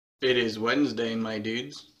It is Wednesday, my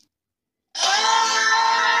dudes.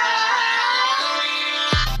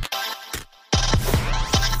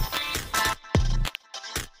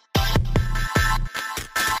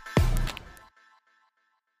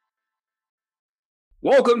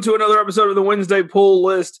 Welcome to another episode of the Wednesday Pull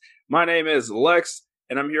List. My name is Lex,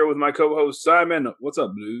 and I'm here with my co-host Simon. What's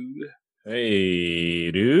up, dude?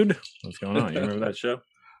 Hey, dude. What's going on? You remember that show?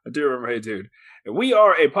 I do remember Hey Dude. And we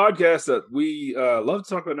are a podcast that we love to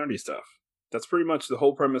talk about nerdy stuff. That's pretty much the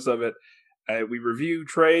whole premise of it. We review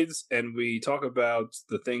trades, and we talk about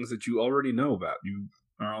the things that you already know about. You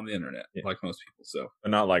are on the internet, like most people. So, But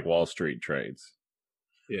not like Wall Street trades.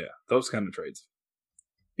 yeah, those kind of trades.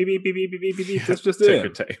 Beep, beep, beep, beep, beep, beep, beep. That's just Ticker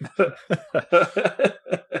it. tape.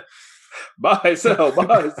 Buy, sell,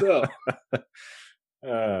 buy, sell.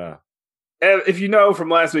 And if you know from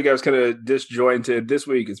last week, I was kind of disjointed. This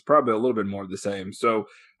week, it's probably a little bit more of the same. So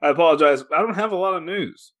I apologize. I don't have a lot of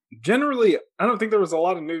news. Generally, I don't think there was a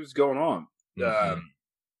lot of news going on.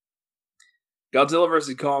 Godzilla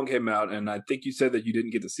vs. Kong came out, and I think you said that you didn't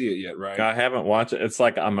get to see it yet, right? I haven't watched it. It's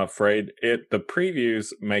like I'm afraid the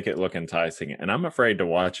previews make it look enticing, and I'm afraid to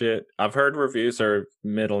watch it. I've heard reviews are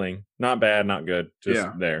middling. Not bad, not good.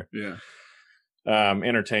 Just there. Yeah.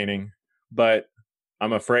 Entertaining. But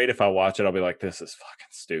I'm afraid if I watch it, I'll be like, this is fucking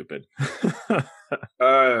stupid.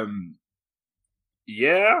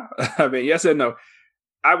 Yeah. I mean, yes and no.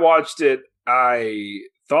 I watched it. I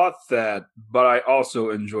thought that, but I also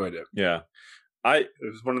enjoyed it. Yeah. It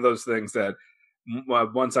was one of those things that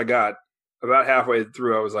once I got about halfway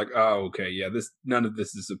through, I was like, oh, okay, yeah, none of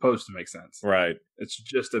this is supposed to make sense. Right. It's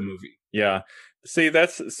just a movie. Yeah. See,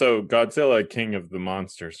 so Godzilla, King of the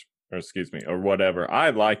Monsters, or whatever.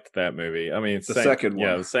 I liked that movie. I mean, it's the second one.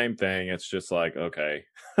 Yeah, the same thing. It's just like, okay.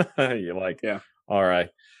 You're like, yeah, all right.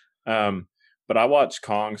 But I watched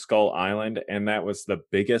Kong Skull Island, and that was the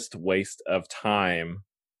biggest waste of time.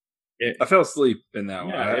 I fell asleep in that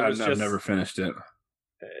one. I've never finished it.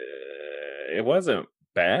 It wasn't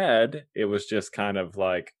bad. It was just kind of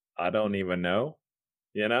like, I don't even know,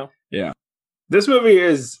 you know? Yeah. This movie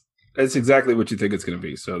it's exactly what you think it's going to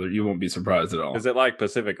be, so that you won't be surprised at all. Is it like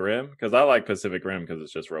Pacific Rim? Because I like Pacific Rim because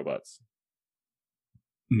it's just robots.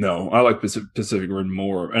 No, I like Pacific Rim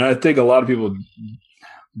more. And I think a lot of people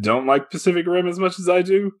don't like Pacific Rim as much as I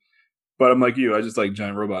do. But I'm like you. I just like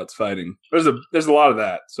giant robots fighting. There's a lot of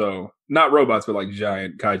that. So not robots, but like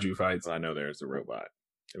giant kaiju fights. I know there's a robot.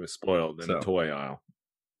 It was spoiled in the toy aisle.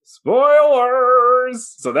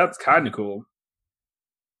 Spoilers! So that's kind of cool.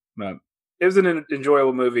 But it was an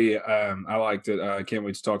enjoyable movie. I liked it. I can't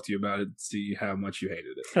wait to talk to you about it and see how much you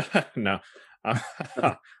hated it. No,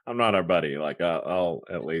 I'm not our buddy. Like I'll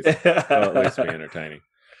at least be entertaining.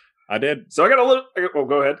 I did. So I got a little. Oh,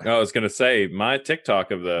 go ahead. I was going to say my TikTok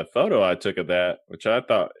of the photo I took of that, which I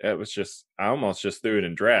thought it was just, I almost just threw it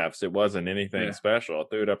in drafts. It wasn't anything special. I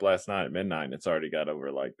threw it up last night at midnight, and it's already got over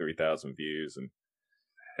like 3,000 views. And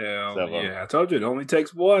hell yeah, I told you it only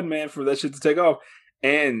takes one, man, for that shit to take off.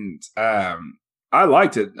 And I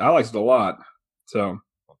liked it. I liked it a lot. So,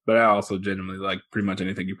 but I also genuinely like pretty much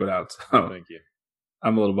anything you put out. So thank you.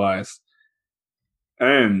 I'm a little biased.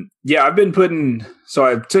 And yeah, I've been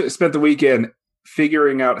spent the weekend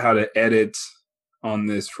figuring out how to edit on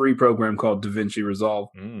this free program called DaVinci Resolve.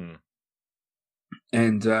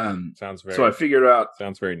 And sounds very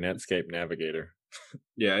Netscape Navigator.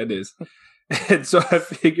 Yeah, it is. And so I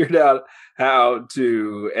figured out how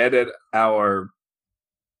to edit our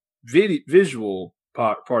visual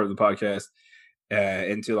part of the podcast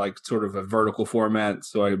into like sort of a vertical format,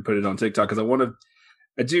 so I can put it on TikTok because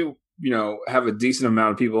I do have a decent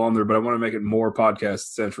amount of people on there, but I want to make it more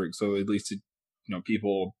podcast centric. So at least,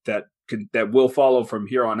 people that will follow from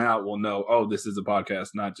here on out will know, oh, this is a podcast,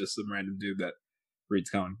 not just some random dude that reads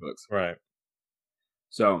comic books. Right.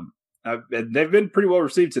 So they've been pretty well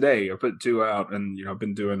received today. I put 2 out, and I've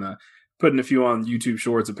been putting a few on YouTube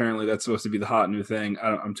Shorts. Apparently, that's supposed to be the hot new thing.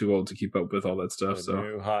 I'm too old to keep up with all that stuff.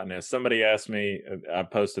 New hotness. Somebody asked me. I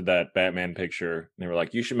posted that Batman picture. And they were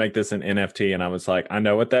like, "You should make this an NFT," and I was like, "I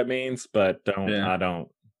know what that means, but I don't."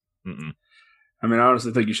 Mm-mm. I mean, I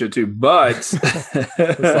honestly think you should too, but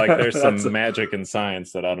it's like there's some magic and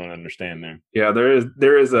science that I don't understand there. Yeah,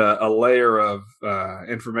 there is a layer of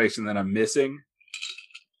information that I'm missing,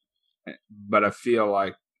 but I feel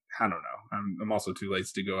like, I don't know. I'm also too lazy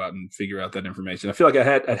to go out and figure out that information. I feel like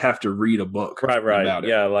I'd have to read a book. Right. About it.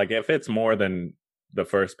 Yeah, like if it's more than the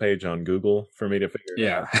first page on Google for me to figure it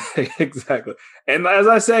out. Yeah, exactly. And as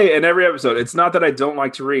I say in every episode, it's not that I don't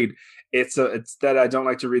like to read. It's that I don't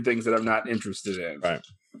like to read things that I'm not interested in. Right.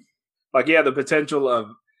 Like, yeah, the potential of,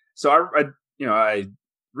 so I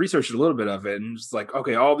researched a little bit of it, and just like,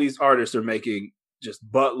 okay, all these artists are making just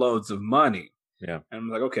buttloads of money. Yeah. And I'm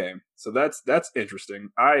like, okay, so that's interesting.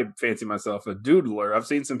 I fancy myself a doodler. I've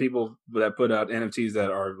seen some people that put out NFTs that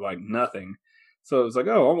are like nothing. So it's like,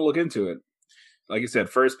 oh, I'm gonna look into it. Like you said,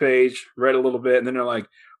 first page, read a little bit, and then they're like,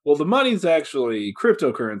 well, the money's actually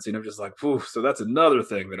cryptocurrency. And I'm just like, poof, so that's another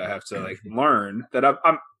thing that I have to like learn that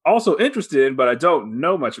I'm also interested in, but I don't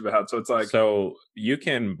know much about. So it's like, so you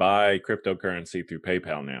can buy cryptocurrency through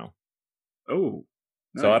PayPal now. oh,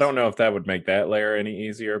 nice. So I don't know if that would make that layer any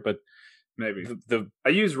easier, but maybe I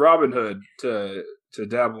use Robinhood to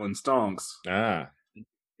dabble in stonks, and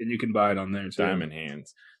you can buy it on there too. Diamond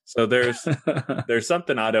hands. So there's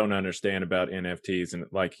something I don't understand about NFTs, and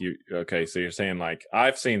like so you're saying like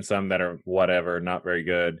I've seen some that are whatever, not very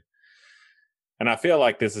good. And I feel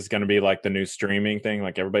like this is going to be like the new streaming thing.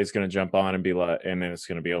 Like everybody's going to jump on and be like, and then it's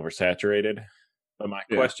going to be oversaturated. But my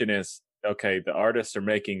question is, okay, the artists are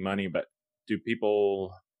making money, but do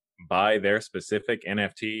people buy their specific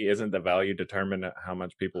NFT? Isn't the value determined how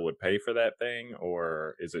much people would pay for that thing?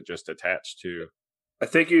 Or is it just attached to? I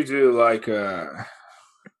think you do like, I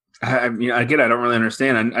mean, again, I don't really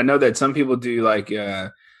understand. I know that some people do like, they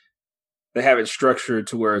have it structured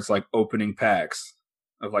to where it's like opening packs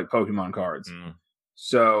of like Pokemon cards.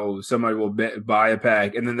 So somebody will buy a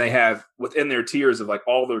pack, and then they have within their tiers of like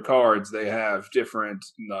all their cards, they have different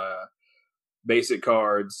basic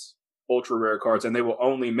cards, ultra rare cards, and they will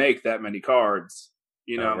only make that many cards.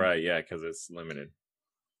 You know, right? Yeah, because it's limited.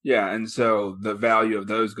 Yeah, and so the value of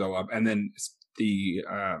those go up, and then the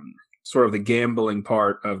sort of the gambling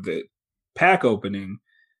part of the pack opening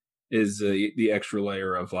is the extra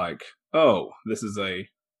layer of like, oh, this is a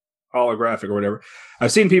holographic or whatever.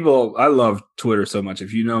 I've seen people. I love Twitter so much.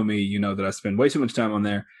 If you know me, you know that I spend way too much time on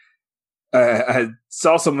there. I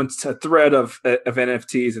saw someone's thread of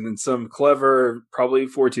NFTs, and then some clever, probably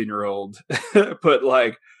 14-year-old put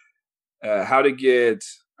like how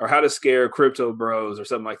to scare crypto bros or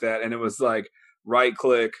something like that, and it was like right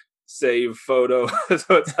click, save photo.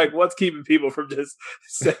 So it's like, what's keeping people from just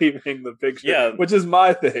saving the picture? Yeah, which is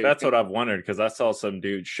my thing. That's what I've wondered, because I saw some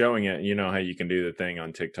dude showing it. You know how you can do the thing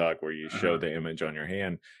on TikTok where you show the image on your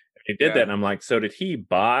hand. He did that, and I'm like, so did he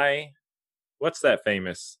buy? What's that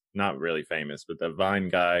famous? Not really famous, but the Vine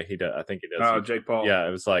guy. I think he does. Oh, Jake Paul. Yeah,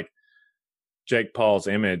 it was like Jake Paul's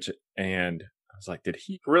image, and I was like, did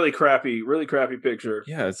he? Really crappy picture.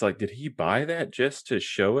 Yeah, it's like, did he buy that just to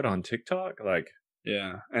show it on TikTok? Like.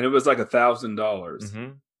 Yeah, and it was like $1,000.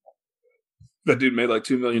 Mm-hmm. That dude made like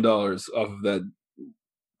 $2 million off of that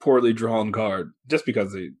poorly drawn card, just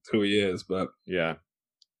because of who he is. But yeah,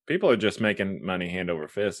 people are just making money hand over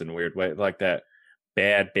fist in a weird way. Like that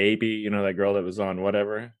Bad Baby, you know, that girl that was on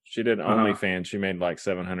whatever. She did OnlyFans. She made like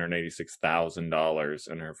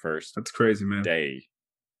 $786,000 in her first. That's crazy, man. Day.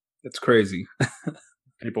 That's crazy.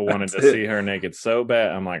 People wanted to see her naked so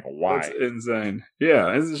bad. I'm like, why? That's insane.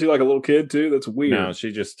 Yeah. Isn't she like a little kid too? That's weird. No,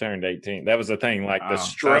 she just turned 18. That was the thing. Like the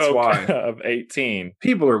stroke of 18.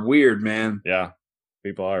 People are weird, man. Yeah.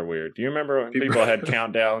 People are weird. Do you remember when people had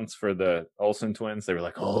countdowns for the Olsen twins? They were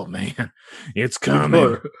like, oh man, it's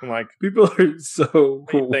coming. I'm like, people are so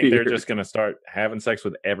weird. You think they're just going to start having sex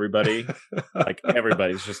with everybody? Like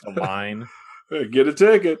everybody's just a line. Get a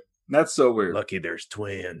ticket. That's so weird. Lucky there's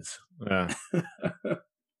twins. Yeah.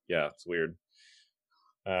 Yeah, it's weird.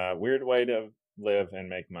 Weird way to live and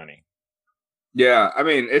make money. Yeah, I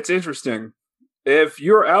mean, it's interesting. If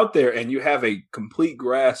you're out there and you have a complete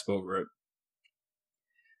grasp over it,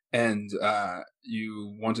 and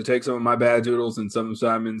you want to take some of my bad doodles and some of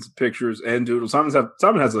Simon's pictures and doodles,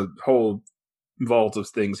 Simon has a whole vault of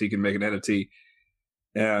things he can make an NFT,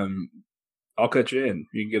 and I'll cut you in.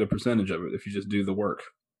 You can get a percentage of it if you just do the work.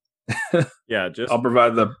 Yeah, I'll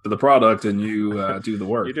provide the product and you do the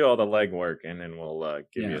work. You do all the legwork, and then we'll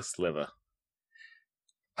give you a sliver.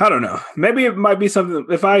 I don't know. Maybe it might be something.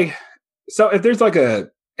 If there's like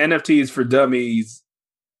a NFTs for dummies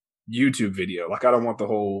YouTube video, like I don't want the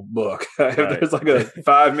whole book. If there's like a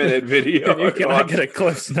 5-minute video, can I get a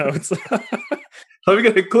Cliff's Notes? Let me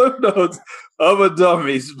get a Cliff Notes of a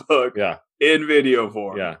dummies book. Yeah, in video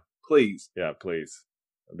form. Yeah, please. Yeah, please.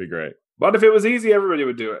 That'd be great. But if it was easy, everybody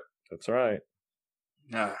would do it. That's right.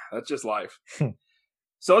 Nah, that's just life.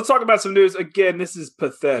 So let's talk about some news. Again, this is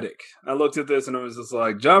pathetic. I looked at this and I was just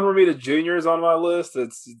like, John Romita Jr. is on my list.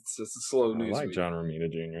 It's a slow news. I like John Romita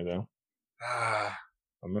Jr. though.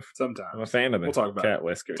 Sometimes. I'm a fan of the cat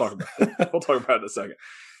whiskers. We'll talk about it in a second.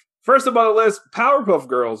 First up on the list, Powerpuff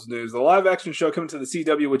Girls news. The live action show coming to the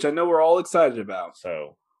CW, which I know we're all excited about.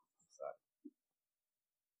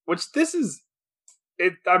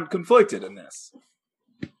 I'm conflicted in this.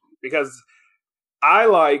 Because I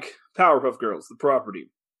like Powerpuff Girls, the property.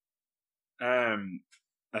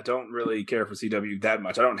 I don't really care for CW that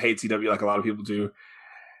much. I don't hate CW like a lot of people do,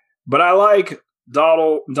 but I like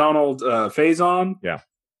Donald Faison. Yeah,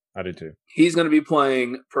 I do too. He's going to be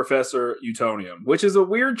playing Professor Utonium, which is a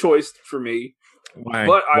weird choice for me. Why?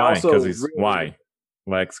 But I why? also Why?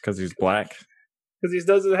 Lex, because he's black. Because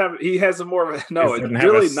he has a more of a, no, it's He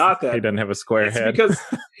really not that. He doesn't have a square it's head. because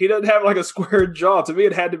he doesn't have like a square jaw. To me,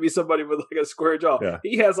 it had to be somebody with like a square jaw. Yeah.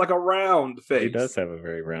 He has like a round face. He does have a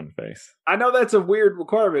very round face. I know that's a weird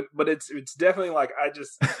requirement, but it's definitely like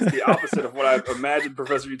it's the opposite of what I imagined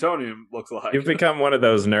Professor Utonium looks like. You've become one of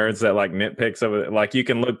those nerds that like nitpicks over like you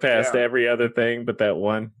can look past every other thing but that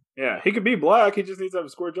one. Yeah, he could be black. He just needs to have a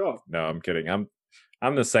square jaw. No, I'm kidding.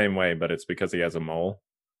 I'm the same way, but it's because he has a mole.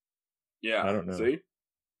 Yeah, I don't know. See,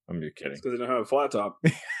 I'm just kidding. Because he don't have a flat top.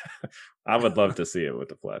 I would love to see it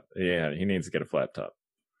with a flat. Yeah, he needs to get a flat top.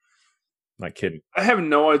 Not kidding. I have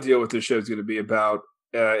no idea what this show is going to be about.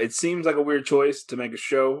 It seems like a weird choice to make a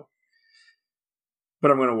show,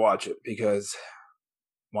 but I'm going to watch it because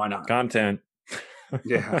why not? Content.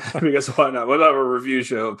 Yeah, because why not? We'll have a review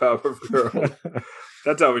show of Powerpuff Girls.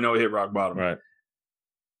 That's how we know we hit rock bottom. Right.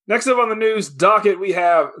 Next up on the news docket, we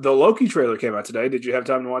have the Loki trailer came out today. Did you have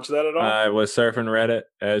time to watch that at all? I was surfing Reddit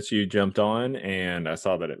as you jumped on, and I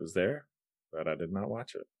saw that it was there, but I did not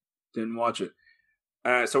watch it. Didn't watch it.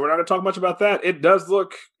 So we're not going to talk much about that. It does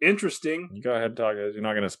look interesting. You go ahead and talk. You're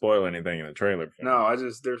not going to spoil anything in the trailer. No,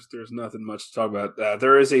 there's nothing much to talk about.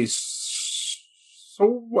 There is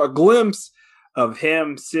a glimpse of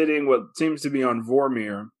him sitting what seems to be on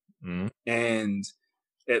Vormir, and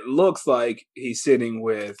it looks like he's sitting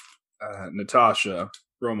with Natasha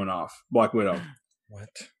Romanoff, Black Widow. What?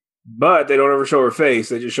 But they don't ever show her face.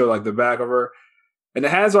 They just show like the back of her. And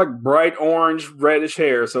it has like bright orange, reddish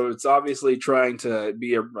hair. So it's obviously trying to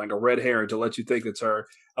be like a red herring to let you think it's her.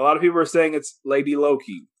 A lot of people are saying it's Lady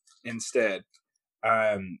Loki instead.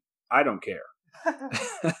 I don't care.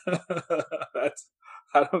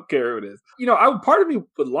 I don't care who it is. You know, part of me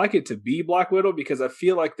would like it to be Black Widow because I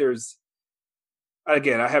feel like there's,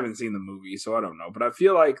 again, I haven't seen the movie, so I don't know. But I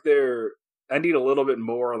feel like I need a little bit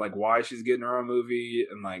more like why she's getting her own movie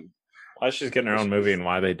and like why she's getting her own movie and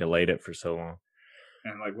why they delayed it for so long.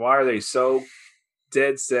 And like why are they so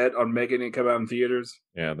dead set on making it come out in theaters?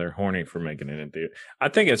 Yeah, they're horny for making it in theater. I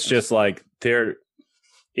think it's just like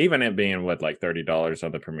even it being what like $30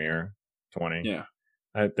 on the premiere, $20. Yeah.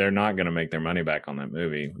 They're not going to make their money back on that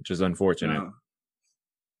movie, which is unfortunate. No.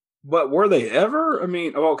 But were they ever? I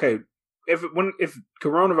mean, okay, if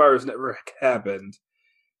coronavirus never happened,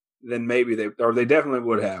 then maybe they definitely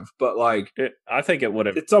would have. But like, I think it would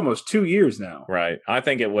have. It's almost 2 years now, right? I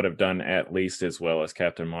think it would have done at least as well as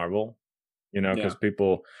Captain Marvel. You know, because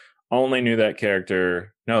people only knew that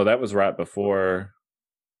character. No, that was right before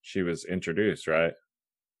she was introduced, right?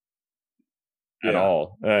 At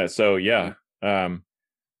all. So yeah. Yeah,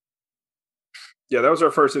 that was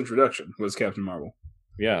our first introduction, was Captain Marvel.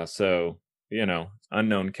 Yeah, so, you know,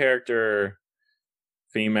 unknown character,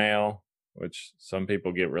 female, which some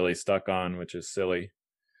people get really stuck on, which is silly.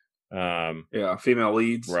 Yeah, female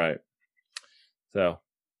leads. Right. So,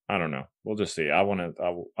 I don't know. We'll just see. I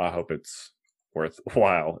hope it's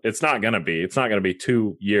worthwhile. It's not going to be. It's not going to be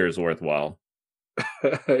 2 years worthwhile.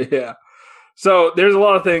 Yeah. So, there's a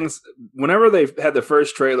lot of things. Whenever they've had the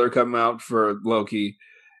first trailer come out for Loki,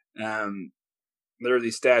 there are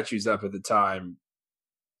these statues up at the time,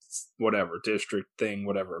 whatever, district thing,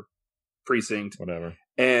 whatever, precinct. Whatever.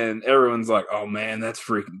 And everyone's like, oh man, that's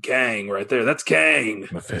freaking Kang right there. That's Kang.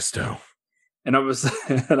 Mephisto. And I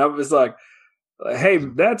was like, hey,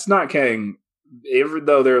 that's not Kang. Even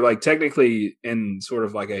though they're like technically in sort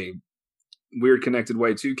of like a weird connected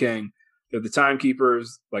way to Kang, they're the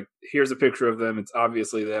timekeepers. Like, here's a picture of them. It's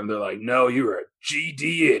obviously them. They're like, no, you're a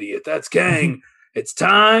GD idiot. That's Kang. It's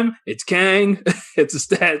time. It's Kang. It's a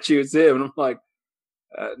statue. It's him. And I'm like,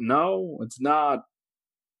 no, it's not.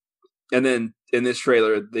 And then in this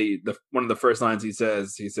trailer, the one of the first lines he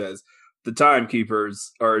says, the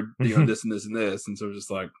timekeepers are, you know, this and this and this. And so we're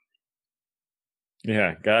just like,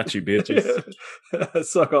 yeah, got you, bitches.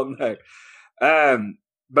 Suck on the neck.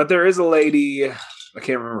 But there is a lady, I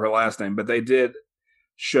can't remember her last name, but they did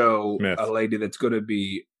show a lady that's going to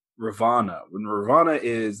be Ravonna. When Ravonna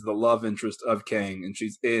is the love interest of Kang, and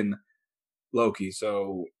she's in Loki,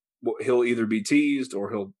 so he'll either be teased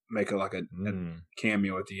or he'll make a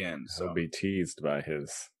cameo at the end. So he'll be teased by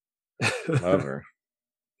his lover.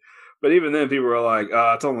 But even then, people are like,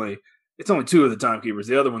 "It's only two of the timekeepers.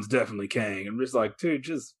 The other one's definitely Kang." I'm just like, dude,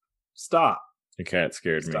 just stop. Your cat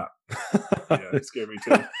scared me. Yeah, it scared me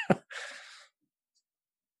too.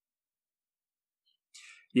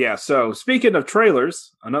 Yeah, so speaking of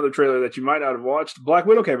trailers, another trailer that you might not have watched, Black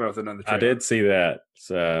Widow came out with another trailer. I did see that. It's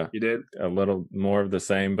You did? a little more of the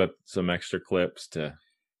same, but some extra clips to.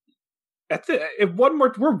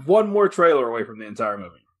 We're one more trailer away from the entire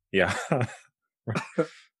movie. Yeah.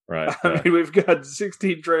 Right. I mean, we've got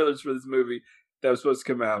 16 trailers for this movie that was supposed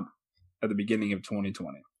to come out at the beginning of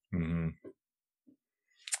 2020. Mm-hmm.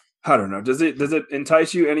 I don't know. Does it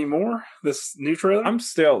entice you anymore? This new trailer? I'm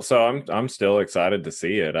still excited to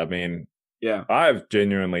see it. I mean, yeah, I've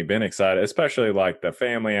genuinely been excited, especially like the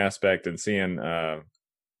family aspect and seeing Red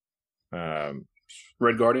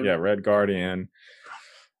Guardian. Yeah, Red Guardian,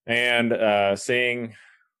 and seeing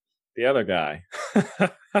the other guy,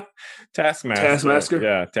 Taskmaster. Taskmaster.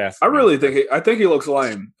 Yeah, Taskmaster. I really think he looks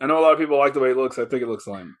lame. I know a lot of people like the way he looks. I think it looks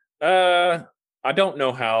lame. I don't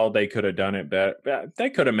know how they could have done it better. They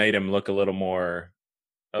could have made him look a little more.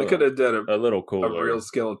 They could have done a little cooler, a real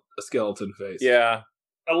skeleton face. Yeah,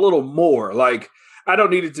 a little more. Like, I don't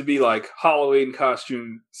need it to be like Halloween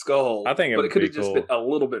costume skull. I think, but it could have just been a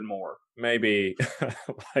little bit more. Maybe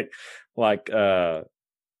like I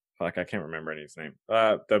can't remember his name.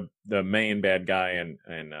 The main bad guy in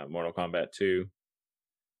Mortal Kombat 2.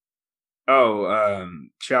 Oh,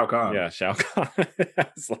 Shao Kahn. Yeah, Shao Kahn.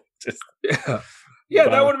 It's like yeah,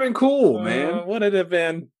 that would have been cool, man. Would it have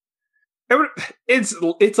been?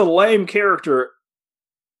 It's a lame character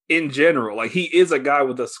in general. Like, he is a guy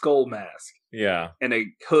with a skull mask. Yeah, and a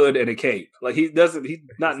hood and a cape. Like, he's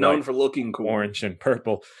not known for looking cool. Orange and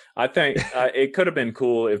purple. I think it could have been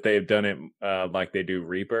cool if they had done it like they do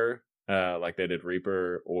Reaper. Like they did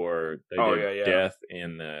Reaper, or they did Death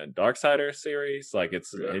in the Darksider series. Like it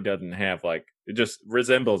doesn't have like, it just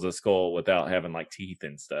resembles a skull without having like teeth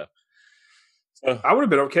and stuff. So I would have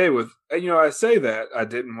been okay with, I say that I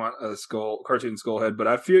didn't want a cartoon skull head, but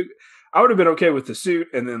I feel I would have been okay with the suit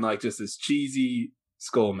and then like just this cheesy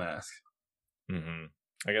skull mask. Mm-hmm.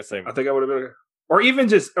 I think I would have been okay. Or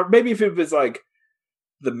maybe if it was like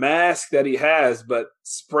the mask that he has, but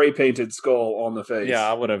spray painted skull on the face.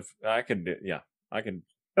 Yeah, I could.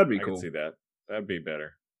 That'd be cool. I could see that. That'd be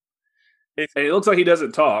better. And it looks like he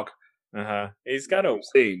doesn't talk. He's got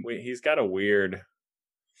a weird.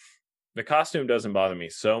 The costume doesn't bother me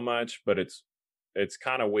so much, but it's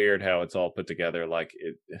kind of weird how it's all put together. Like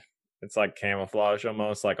it's like camouflage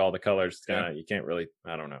almost. Like all the colors, you can't really.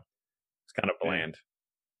 I don't know. It's kind of bland.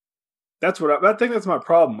 That's what I think. That's my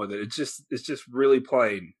problem with it. It's just really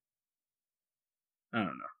plain. I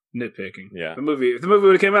don't know, nitpicking. Yeah, if the movie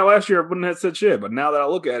would have came out last year, I wouldn't have said shit. But now that I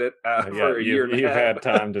look at it for a year and a half, you've had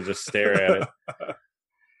time to just stare at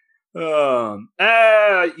it.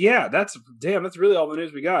 Yeah, that's really all the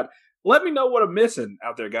news we got. Let me know what I'm missing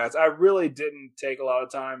out there, guys. I really didn't take a lot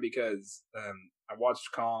of time because I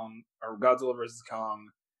watched Kong or Godzilla vs. Kong.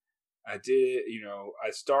 I did,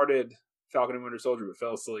 I started Falcon and Winter Soldier but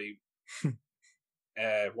fell asleep.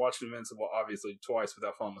 Watched Invincible obviously twice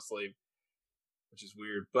without falling asleep, which is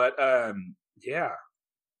weird. But yeah,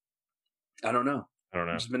 I don't know.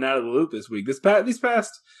 I've just been out of the loop this week. This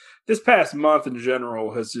past month in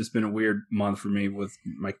general has just been a weird month for me with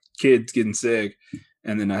my kids getting sick,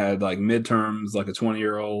 and then I had like midterms, like a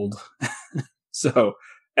 20-year-old. So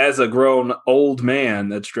as a grown old man,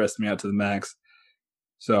 that stressed me out to the max.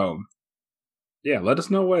 So yeah, let us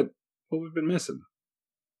know what we've been missing.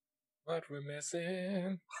 What we're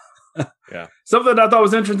missing. Yeah. Something I thought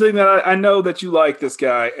was interesting that I know that you like this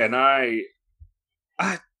guy, and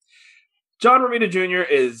John Romita Jr.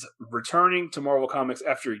 is returning to Marvel Comics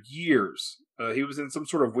after years. He was in some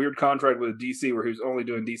sort of weird contract with DC where he was only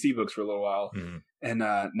doing DC books for a little while, and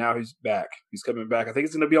now he's back. He's coming back. I think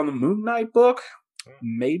it's going to be on the Moon Knight book,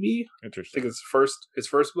 maybe. Interesting. I think it's his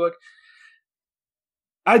first book.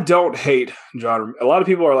 I don't hate John. A lot of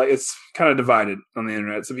people are like, it's kind of divided on the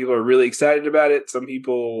internet. Some people are really excited about it. Some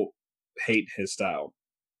people hate his style.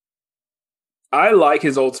 I like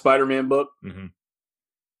his old Spider-Man book. Mm-hmm.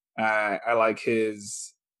 I like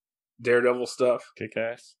his Daredevil stuff.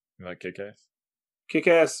 Kick-Ass? You like Kick-Ass?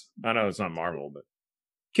 Kick-Ass. I know it's not Marvel, but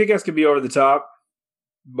Kick-Ass can be over the top,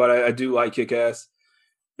 but I do like Kick-Ass.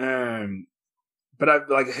 But I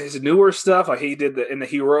like his newer stuff. Like he did in the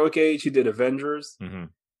Heroic Age, he did Avengers. Mm-hmm.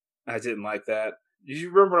 I didn't like that. Do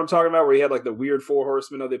you remember what I'm talking about? Where he had like the weird 4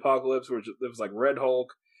 Horsemen of the Apocalypse, where it was like Red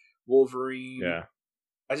Hulk, Wolverine. Yeah.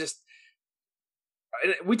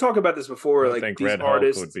 We talk about this before. I like think these Red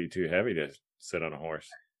artists Hulk would be too heavy to sit on a horse.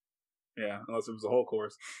 Yeah, unless it was a Hulk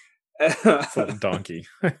horse. It's a donkey.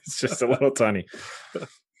 It's just a little tiny.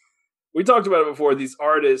 We talked about it before. These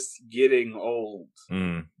artists getting old,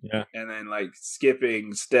 yeah, and then like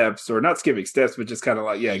skipping steps, or not skipping steps, but just kind of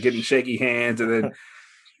like getting shaky hands, and then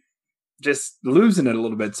just losing it a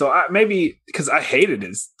little bit. So maybe because I hated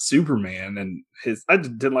his Superman and I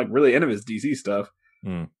didn't like really any of his DC stuff.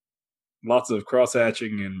 Lots of cross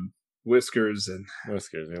hatching and whiskers and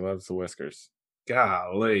whiskers. He loves the whiskers.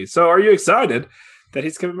 Golly! So are you excited that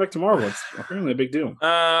he's coming back to Marvel? It's apparently a big deal.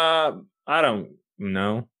 I don't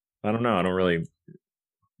know. I don't know. I don't really.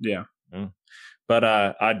 Yeah. But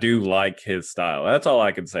I do like his style. That's all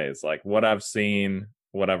I can say. It's like what I've seen,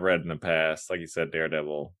 what I've read in the past, like you said,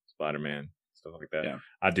 Daredevil, Spider-Man, stuff like that. Yeah.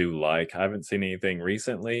 I do like. I haven't seen anything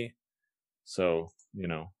recently, so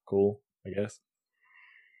cool, I guess.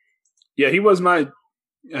 Yeah, he was my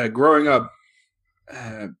growing up.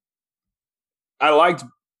 I liked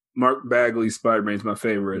Mark Bagley's Spider-Man. He's my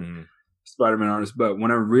favorite Spider-Man artist. But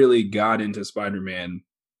when I really got into Spider-Man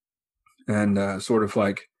and sort of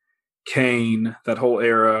like Kane, that whole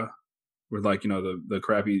era with like the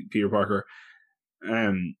crappy Peter Parker,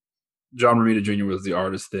 and John Romita Jr. was the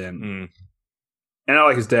artist then, and I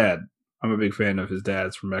like his dad. I'm a big fan of his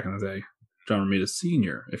dads from back in the day. John Romita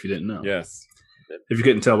Sr., if you didn't know. Yes. If you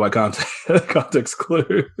couldn't tell by context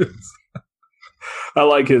clues. I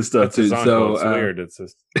like his stuff too. So it's weird. It's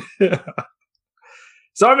just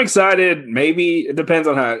So I'm excited. Maybe it depends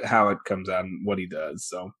on how it comes out and what he does.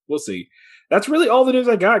 So we'll see. That's really all the news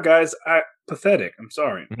I got, guys. Pathetic. I'm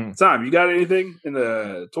sorry. Sam, you got anything in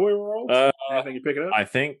the toy world? Anything you pick it up? I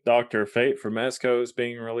think Dr. Fate from Mezco is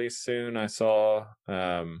being released soon. I saw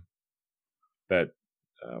that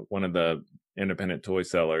one of the independent toy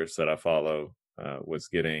sellers that I follow was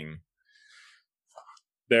getting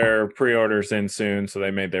their pre-orders in soon, so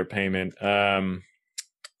they made their payment. It's kind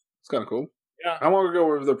of cool. Yeah. How long ago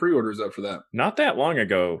were the pre-orders up for that? Not that long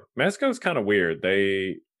ago. Mezco's kind of weird.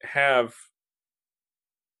 They have,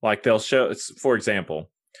 like, they'll show, for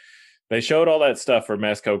example, they showed all that stuff for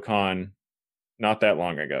Mezco Con not that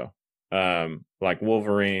long ago. Like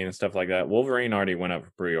Wolverine and stuff like that. Wolverine already went up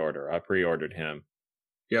for pre-order. I pre-ordered him.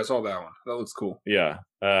 Yeah, I saw that one. That looks cool. Yeah.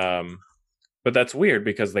 But that's weird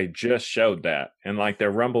because they just showed that. And like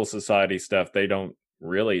their Rumble Society stuff, they don't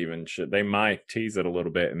really even they might tease it a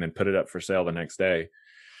little bit and then put it up for sale the next day.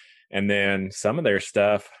 And then some of their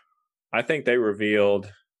stuff, I think they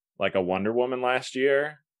revealed like a Wonder Woman last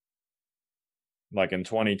year, like in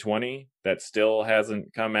 2020, that still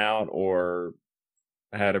hasn't come out or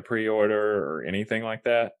had a pre-order or anything like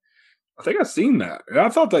that. I think I've seen that. I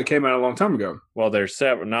thought that came out a long time ago. Well, there's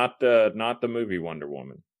several, not the movie Wonder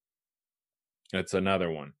Woman. It's another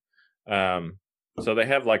one. So they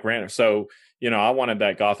have like random. So, I wanted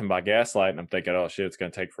that Gotham by Gaslight, and I'm thinking, oh shit, it's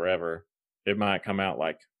going to take forever. It might come out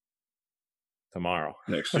like tomorrow.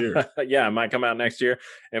 Next year. Yeah, it might come out next year.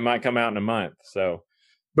 It might come out in a month. So,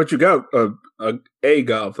 but you got a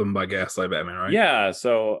Gotham by Gaslight Batman, right? Yeah.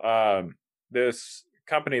 So this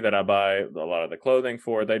company that I buy a lot of the clothing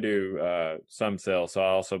for, they do some sales. So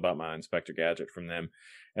I also bought my Inspector Gadget from them,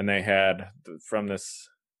 and they had from this.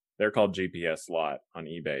 They're called GPS Lot on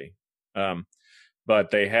eBay.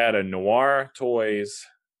 But they had a Noir Toys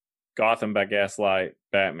Gotham by Gaslight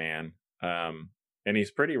Batman. And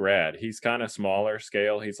he's pretty rad. He's kind of smaller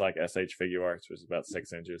scale. He's like SH Figure Arts, which is about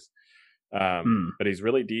 6 inches. But he's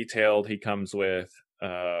really detailed. He comes with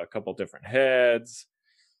a couple different heads.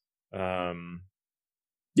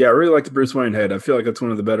 Yeah, I really like the Bruce Wayne head. I feel like that's one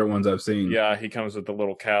of the better ones I've seen. Yeah, he comes with the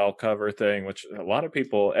little cowl cover thing, which a lot of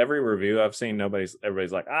people, every review I've seen,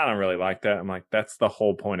 everybody's like, I don't really like that. I'm like, that's the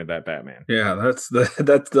whole point of that Batman. Yeah, that's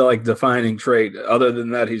the like defining trait. Other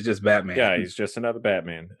than that, he's just Batman. Yeah, he's just another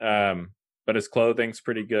Batman. But his clothing's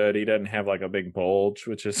pretty good. He doesn't have like a big bulge,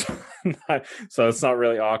 which is so it's not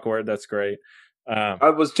really awkward. That's great. I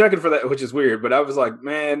was checking for that, which is weird, but I was like,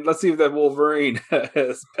 man, let's see if that Wolverine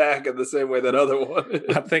is packing the same way that other one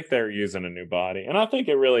is. I think they're using a new body, and I think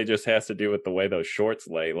it really just has to do with the way those shorts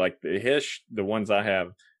lay. Like the ones I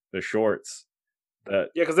have, the shorts.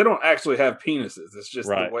 Because they don't actually have penises. It's just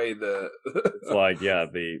right. The way it's like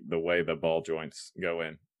the way the ball joints go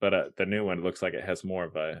in. But the new one looks like it has more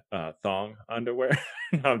of a thong underwear.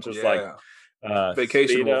 I'm just like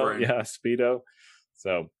vacation Speedo. Wolverine. Yeah, Speedo.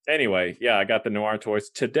 So anyway, yeah, I got the Noir Toys.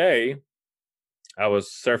 Today, I was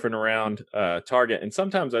surfing around Target, and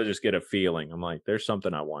sometimes I just get a feeling. I'm like, there's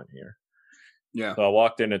something I want here. Yeah. So I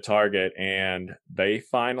walked into Target, and they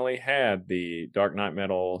finally had the Dark Knight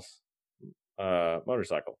Metal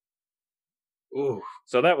motorcycle. Ooh.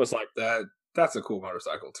 So that was like... That's a cool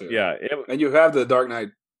motorcycle, too. Yeah. And you have the Dark Knight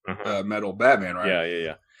Metal Batman, right?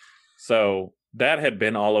 Yeah. So that had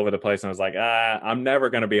been all over the place, and I was like, I'm never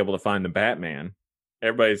going to be able to find the Batman.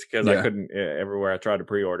 Everybody's because I couldn't everywhere I tried to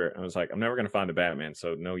pre-order it. I was like, I'm never going to find the Batman,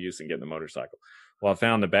 so no use in getting the motorcycle. Well, I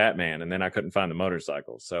found the Batman, and then I couldn't find the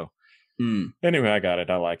motorcycle. So Anyway, I got it.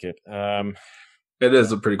 I like it. It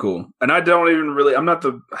is pretty cool. And I don't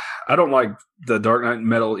like the Dark Knight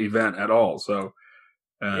Metal event at all. So,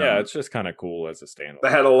 yeah, it's just kind of cool as a standalone.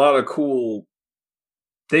 They had a lot of cool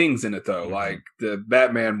things in it, though. Mm-hmm. Like the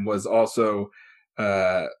Batman was also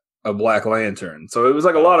a Black Lantern. So it was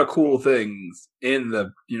like a lot of cool things in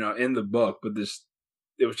the book, but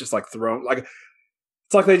it was just like thrown, like,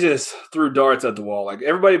 it's like they just threw darts at the wall. Like,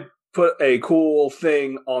 everybody put a cool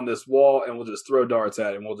thing on this wall and we'll just throw darts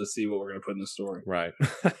at it and we'll just see what we're going to put in the story. Right.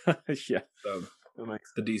 Yeah. So that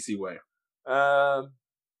makes the DC way.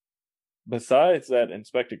 Besides that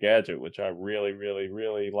Inspector Gadget, which I really, really,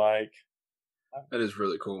 really like. That is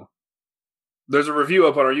really cool. There's a review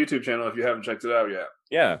up on our YouTube channel if you haven't checked it out yet.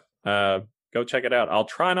 Yeah. Go check it out. I'll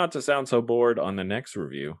try not to sound so bored on the next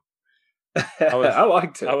review. I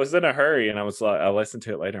liked it. I was in a hurry and I listened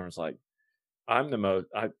to it later and was like,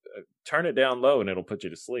 turn it down low and it'll put you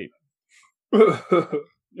to sleep.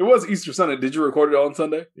 It was Easter Sunday. Did you record it on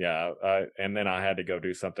Sunday? Yeah. And then I had to go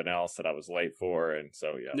do something else that I was late for. And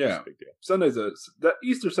so, yeah. It was a big deal.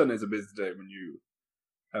 Easter Sunday's a busy day when you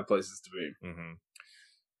have places to be. Mm-hmm.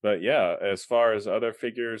 But yeah, as far as other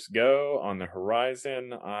figures go on the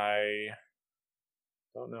horizon, I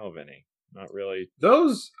don't know of any. Not really.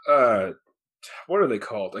 Those, what are they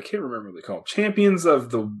called? I can't remember what they're called. Champions of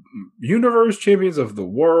the Universe, Champions of the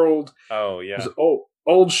World. Oh, yeah. It was an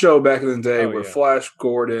old show back in the day where Flash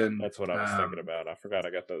Gordon. That's what I was thinking about. I forgot I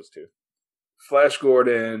got those two. Flash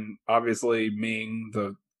Gordon, obviously Ming,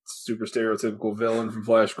 the super stereotypical villain from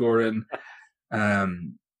Flash Gordon.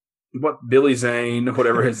 Billy Zane,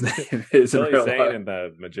 whatever his name is. Billy Zane and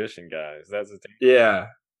the magician guys. That's the thing.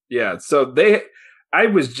 Yeah. So I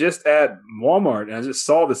was just at Walmart and I just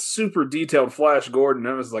saw this super detailed Flash Gordon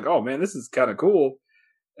and I was like, oh man, this is kind of cool.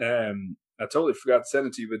 I totally forgot to send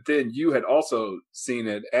it to you, but then you had also seen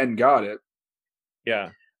it and got it.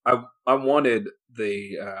 Yeah. I wanted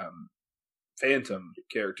the Phantom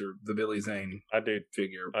character, the Billy Zane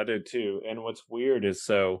figure. I did too. And what's weird is,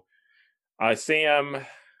 so I see him.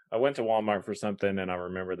 I went to Walmart for something and I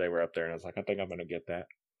remember they were up there and I was like, I think I'm going to get that.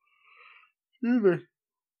 Mm-hmm.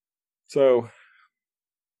 So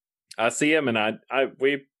I see him and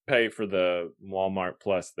we pay for the Walmart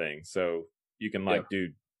Plus thing. So you can do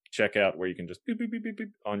checkout where you can just beep, beep, beep, beep,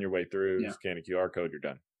 beep on your way through, scan a QR code, you're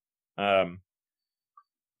done.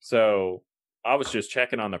 So I was just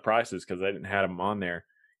checking on the prices because they didn't have them on there.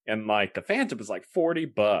 And like the Phantom is like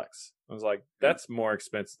 $40. I was like, that's more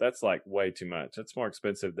expensive. That's like way too much. That's more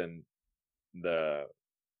expensive than a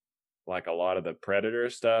lot of the Predator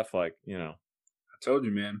stuff. Like, I told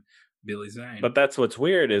you, man, Billy Zane. But that's what's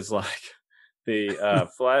weird is like the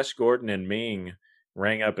Flash Gordon and Ming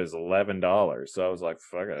rang up as $11. So I was like,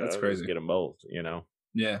 fuck it. That's crazy. Just get them both,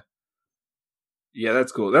 Yeah,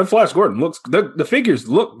 that's cool. That Flash Gordon the figures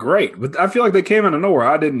look great, but I feel like they came out of nowhere.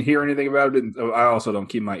 I didn't hear anything about it. I also don't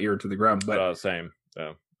keep my ear to the ground, but same.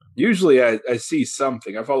 So. Usually I see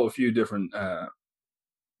something. I follow a few different, kind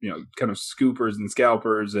of scoopers and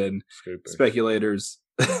scalpers and speculators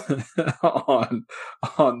on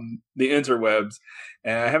the interwebs,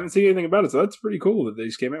 and I haven't seen anything about it. So that's pretty cool that they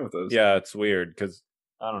just came out with those. Yeah, it's weird because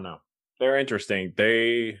I don't know. They're interesting.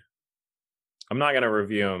 I'm not going to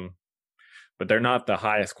review them, but they're not the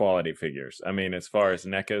highest quality figures. I mean, as far as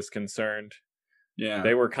NECA is concerned,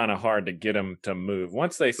 they were kind of hard to get them to move.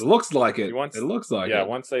 Once they it looks like it. Once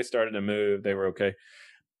they started to move, they were okay.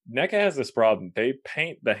 NECA has this problem. They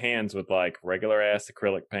paint the hands with like regular ass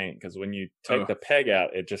acrylic paint because when you take the peg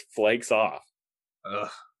out, it just flakes off. Ugh.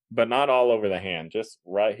 But not all over the hand, just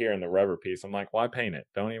right here in the rubber piece. I'm like, why paint it?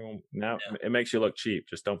 Don't even It makes you look cheap.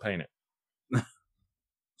 Just don't paint it.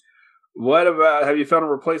 What about, have you found a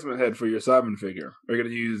replacement head for your Simon figure? Are you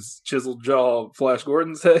going to use chiseled jaw Flash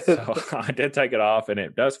Gordon's head? So I did take it off and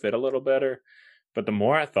it does fit a little better. But the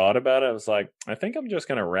more I thought about it, I was like, I think I'm just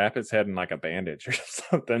going to wrap his head in like a bandage or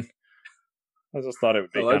something. I just thought it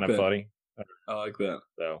would be kind of funny. I like that.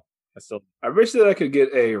 So I wish that I could get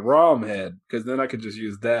a ROM head because then I could just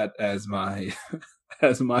use that as my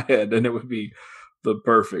head and it would be the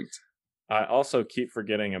perfect. I also keep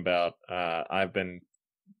forgetting about, I've been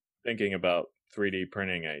thinking about 3D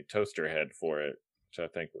printing a toaster head for it, which I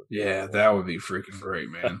think would that would be freaking great,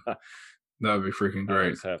 man. That would be freaking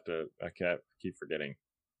great. I can't keep forgetting.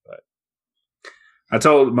 But I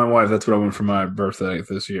told my wife that's what I want for my birthday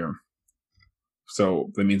this year.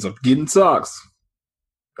 So that means I'm getting socks.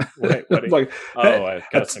 Wait, like, I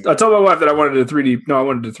told my wife that I wanted a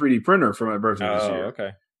 3D printer for my birthday this year.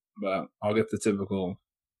 Okay. But I'll get the typical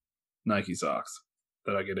Nike socks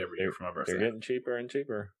that I get every year for my birthday. They're getting cheaper and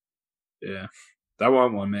cheaper. Yeah. I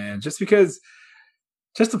want one, man. Just because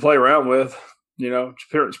just to play around with.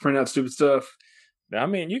 Parents print out stupid stuff. I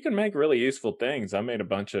mean, you can make really useful things. I made a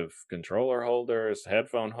bunch of controller holders,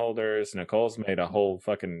 headphone holders. Nicole's made a whole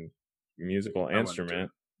fucking musical instrument.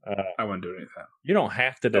 I wouldn't do anything. You don't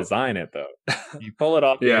have to design it though. You pull it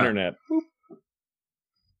off the internet.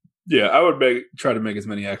 Yeah, I would try to make as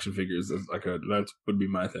many action figures as I could. That would be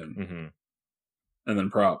my thing. Mm-hmm. And then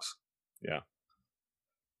props. Yeah.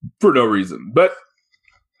 For no reason. But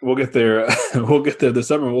we'll get there. We'll get there this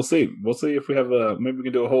summer. We'll see. We'll see if we have maybe we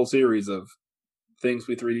can do a whole series of things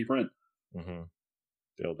we 3D print. Mm-hmm.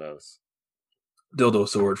 Dildos. Dildo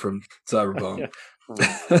sword from Cyberpunk.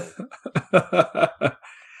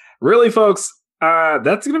 Really, folks,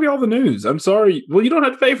 that's going to be all the news. I'm sorry. Well, you don't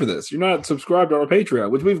have to pay for this. You're not subscribed to our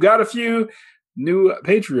Patreon, which we've got a few new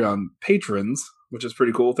Patreon patrons, which is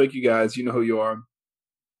pretty cool. Thank you guys. You know who you are.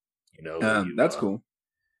 That's cool.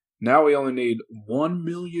 Now we only need 1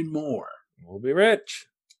 million more. We'll be rich.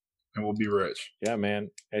 And we'll be rich. Yeah,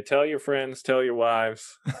 man. Hey, tell your friends, tell your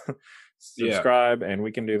wives, subscribe, and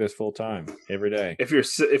we can do this full time every day. If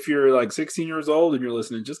you're like 16 years old and you're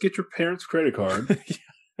listening, just get your parents' credit card,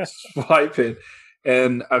 swipe it,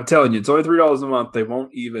 and I'm telling you, it's only $3 a month. They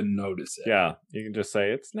won't even notice it. Yeah, you can just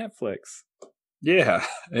say it's Netflix. Yeah,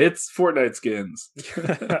 it's Fortnite skins.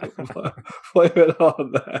 Blame it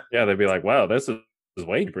on that. Yeah, they'd be like, "Wow, this is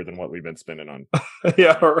way cheaper than what we've been spending on."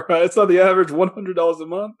 Yeah, right. It's on the average $100 a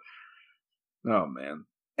month. Oh man,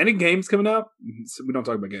 any games coming out? We don't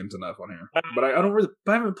talk about games enough on here, but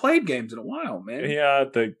I haven't played games in a while, man. Yeah,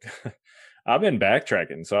 I've been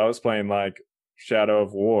backtracking, so I was playing like Shadow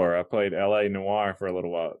of War. I played LA Noire for a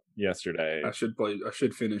little while yesterday. I should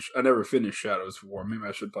finish. I never finished Shadows of War. Maybe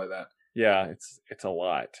I should play that. Yeah, it's a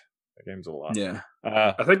lot. The game's a lot. Yeah,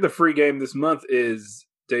 I think the free game this month is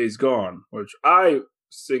Days Gone, which I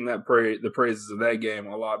sing the praises of that game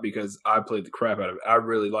a lot because I played the crap out of it. I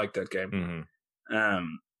really like that game. Mm-hmm.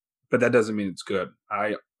 But that doesn't mean it's good.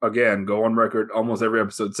 I again go on record almost every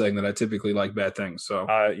episode saying that I typically like bad things. So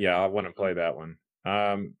yeah, I want to play that one.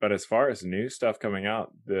 But as far as new stuff coming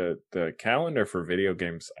out, the calendar for video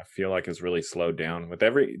games I feel like has really slowed down. With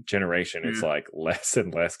every generation, it's like less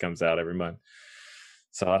and less comes out every month.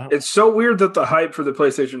 So it's so weird that the hype for the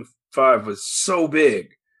PlayStation 5 was so big.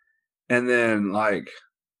 And then, like,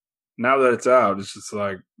 now that it's out, it's just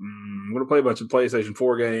like, I'm going to play a bunch of PlayStation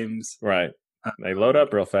 4 games. Right. They load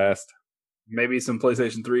up real fast. Maybe some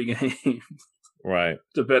PlayStation 3 games. Right.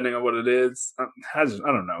 Depending on what it is. I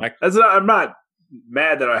don't know. I'm not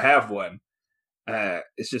mad that I have one.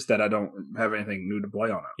 It's just that I don't have anything new to play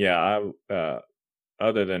on it. Yeah.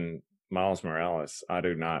 Other than Miles Morales, I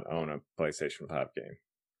do not own a PlayStation 5 game.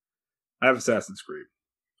 I have Assassin's Creed.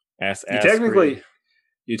 Creed.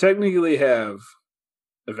 You technically have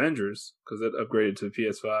Avengers because it upgraded to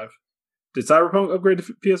PS5. Did Cyberpunk upgrade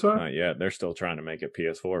to PS5? Not yet. They're still trying to make it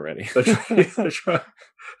PS4 ready. They're trying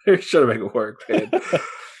to make it work, man.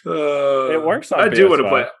 It works on PS5.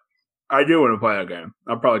 I do want to play that game.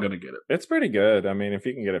 I'm probably going to get it. It's pretty good. I mean, if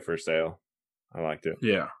you can get it for sale, I liked it.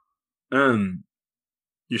 Yeah.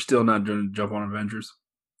 You're still not going to jump on Avengers?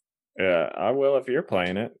 Yeah, I will if you're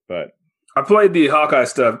playing it, but I played the Hawkeye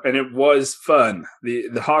stuff, and it was fun.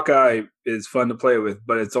 The Hawkeye is fun to play with,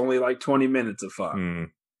 but it's only like 20 minutes of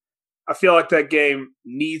fun. I feel like that game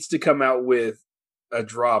needs to come out with a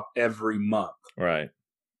drop every month. Right.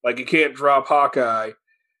 Like, you can't drop Hawkeye,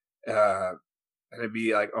 and it'd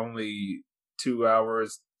be like only 2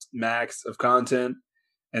 hours max of content,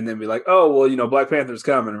 and then be like, oh, well, Black Panther's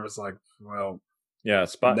coming. And it's like, well, yeah,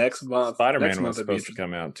 next month. Spider-Man was supposed to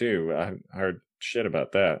come out, too. I heard shit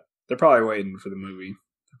about that. They're probably waiting for the movie.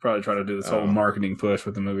 They're probably trying to do this whole marketing push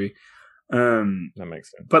with the movie. That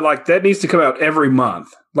makes sense. But like that needs to come out every month.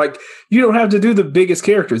 Like you don't have to do the biggest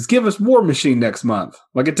characters. Give us War Machine next month.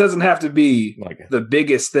 Like it doesn't have to be like the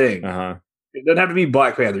biggest thing. It doesn't have to be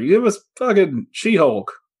Black Panther. You give us fucking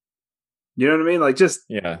She-Hulk. You know what I mean? Like just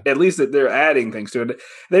at least that they're adding things to it.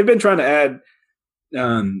 They've been trying to add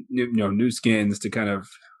new skins to kind of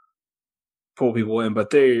pull people in, but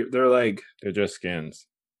they're just skins.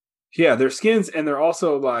 Yeah, they're skins, and they're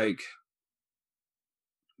also like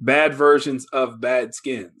bad versions of bad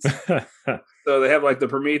skins. So they have like the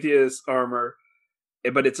Prometheus armor,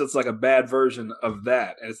 but it's just like a bad version of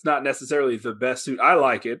that. And it's not necessarily the best suit. I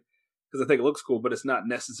like it because I think it looks cool, but it's not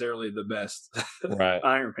necessarily the best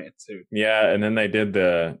Iron Man suit. Yeah, and then they had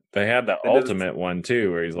the Ultimate one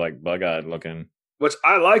too, where he's like bug-eyed looking. Which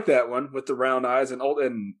I like that one with the round eyes and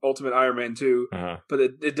Ultimate Iron Man 2, but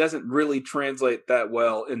it doesn't really translate that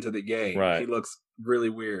well into the game. Right. He looks really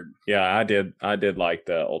weird. Yeah, I did like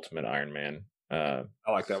the Ultimate Iron Man. I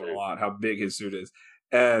like that one a lot, how big his suit is.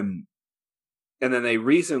 And And then they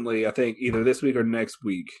recently, I think either this week or next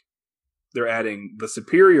week, they're adding the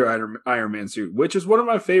Superior Iron Man suit, which is one of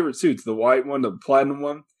my favorite suits, the white one, the platinum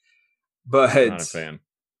one. But Not a fan.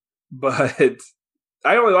 But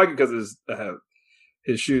I only like it because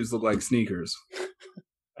his shoes look like sneakers.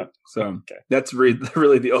 So that's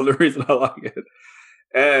really the only reason I like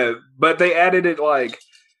it. But they added it like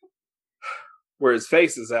where his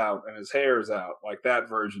face is out and his hair is out, like that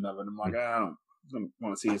version of it. I'm like, I don't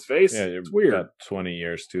want to see his face. Yeah, it's weird. About 20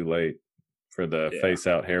 years too late for the face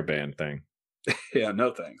out hairband thing. Yeah,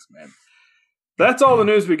 no thanks, man. That's all the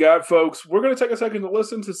news we got, folks. We're going to take a second to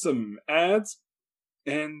listen to some ads,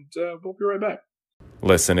 and we'll be right back.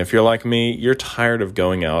 Listen, if you're like me, you're tired of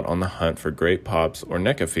going out on the hunt for great pops or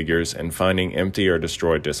NECA figures and finding empty or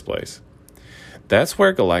destroyed displays. That's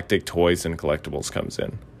where Galactic Toys and Collectibles comes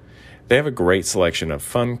in. They have a great selection of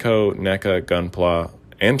Funko, NECA, Gunpla,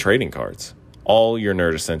 and trading cards. All your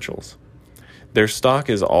nerd essentials. Their stock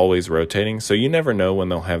is always rotating, so you never know when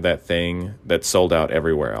they'll have that thing that's sold out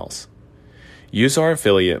everywhere else. Use our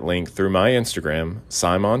affiliate link through my Instagram,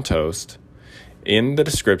 Simon Toast, in the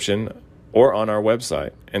description or on our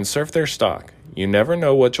website, and surf their stock. You never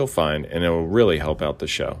know what you'll find, and it will really help out the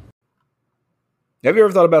show. Have you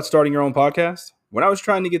ever thought about starting your own podcast? When I was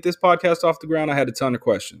trying to get this podcast off the ground, I had a ton of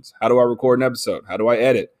questions. How do I record an episode? How do I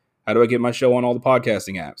edit? How do I get my show on all the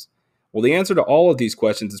podcasting apps? Well, the answer to all of these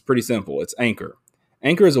questions is pretty simple. It's Anchor.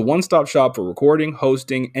 Anchor is a one-stop shop for recording,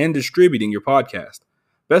 hosting, and distributing your podcast.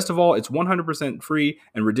 Best of all, it's 100% free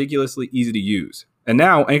and ridiculously easy to use. And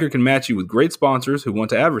now, Anchor can match you with great sponsors who want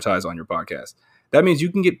to advertise on your podcast. That means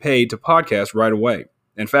you can get paid to podcast right away.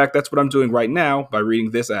 In fact, that's what I'm doing right now by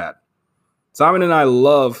reading this ad. Simon and I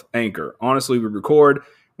love Anchor. Honestly, we record,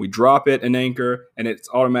 we drop it in Anchor, and it's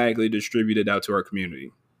automatically distributed out to our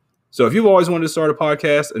community. So if you've always wanted to start a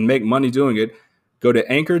podcast and make money doing it, go to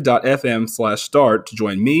anchor.fm/start to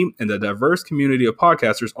join me and the diverse community of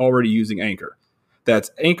podcasters already using Anchor.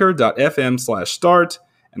 That's anchor.fm/start,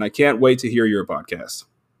 and I can't wait to hear your podcast.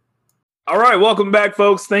 All right, welcome back,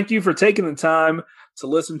 folks. Thank you for taking the time to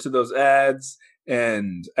listen to those ads.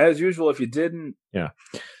 And as usual, if you didn't, I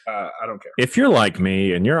don't care. If you're like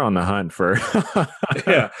me and you're on the hunt for...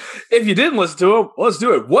 If you didn't listen to them, let's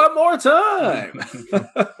do it one more time.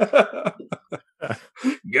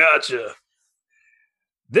 Gotcha.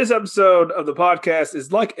 This episode of the podcast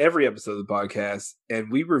is like every episode of the podcast,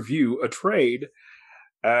 and we review a trade.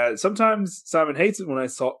 Sometimes Simon hates it when I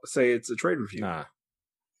say it's a trade review. Nah,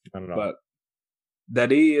 not at all. But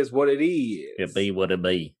that is what it is. It be what it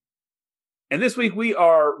be. And this week we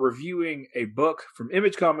are reviewing a book from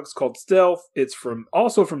Image Comics called Stealth. It's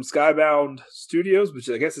also from Skybound Studios, which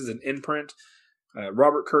I guess is an imprint.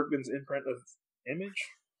 Robert Kirkman's imprint of Image.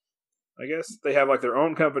 I guess they have like their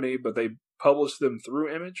own company, but they publish them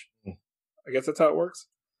through Image. I guess that's how it works.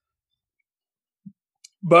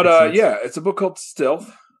 But it's a book called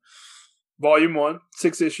Stealth, Volume 1,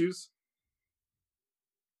 6 issues.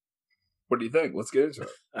 What do you think? Let's get into it.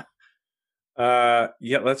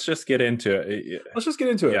 Let's just get into it. Let's just get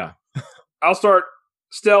into it. Yeah. I'll start.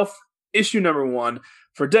 Stealth, issue number 1.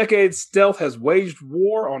 For decades, Stealth has waged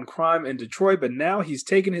war on crime in Detroit, but now he's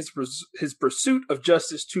taken his pursuit of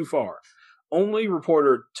justice too far. Only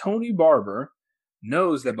reporter Tony Barber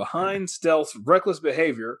knows that behind Stealth's reckless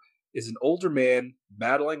behavior is an older man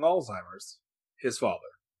battling Alzheimer's, his father.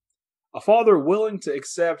 A father willing to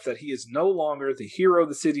accept that he is no longer the hero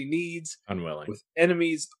the city needs, Unwilling. with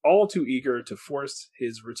enemies all too eager to force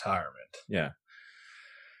his retirement. Yeah.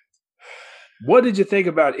 What did you think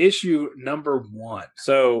about issue number 1?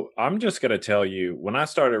 So I'm just going to tell you, when I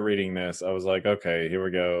started reading this, I was like, okay, here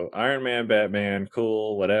we go. Iron Man, Batman,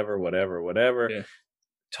 cool, whatever. Yeah.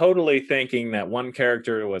 Totally thinking that one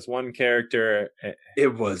character was one character.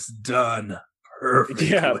 It was done perfectly.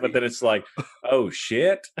 Yeah, but then it's like, oh,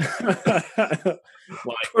 shit. Like,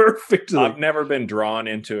 perfectly. I've never been drawn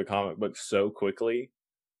into a comic book so quickly.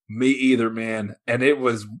 Me either, man. And it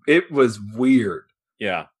was weird.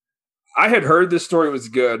 Yeah. I had heard this story was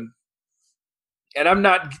good, and I'm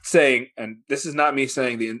not saying, and this is not me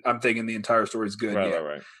saying I'm thinking the entire story is good.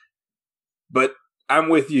 Right. But I'm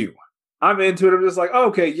with you. I'm into it. I'm just like,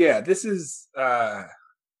 okay, yeah, this is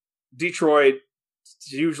Detroit.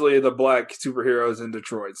 It's usually the black superheroes in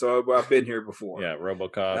Detroit, so I've been here before. Yeah,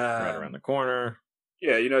 RoboCop right around the corner.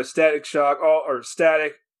 Yeah, Static Shock,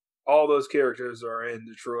 Static. All those characters are in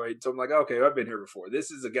Detroit, so I'm like, okay, I've been here before.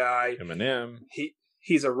 This is a guy. Eminem.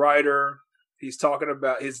 He's a writer. He's talking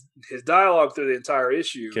about his dialogue through the entire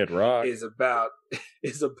issue. Kid Rock is about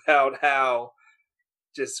how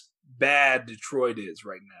just bad Detroit is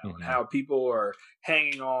right now, and how people are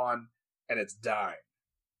hanging on and it's dying.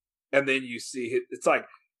 and then you see it's like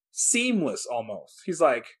seamless almost. He's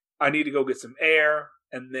like, I need to go get some air,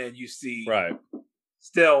 and then you see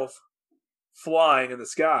Stealth flying in the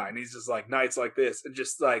sky, and he's just like nights like this, and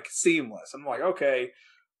just like seamless. I'm like, okay,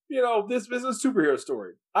 this is a superhero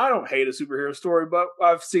story. I don't hate a superhero story, but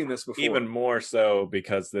I've seen this before. Even more so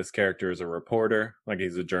because this character is a reporter, like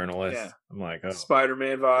he's a journalist. Yeah. I'm like, oh.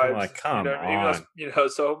 Spider-Man vibes. I'm like, come on.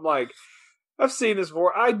 So I'm like, I've seen this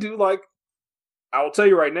before. I do like, I will tell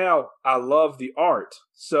you right now, I love the art.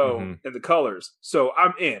 So, and the colors. So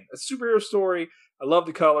I'm in. A superhero story. I love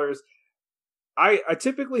the colors. I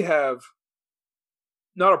typically have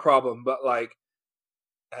not a problem, but like,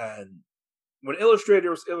 when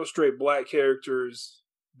illustrators illustrate black characters,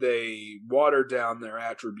 they water down their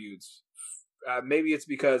attributes. Maybe it's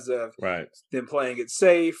because of them playing it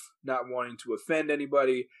safe, not wanting to offend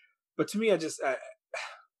anybody. But to me,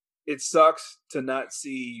 it sucks to not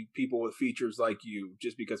see people with features like you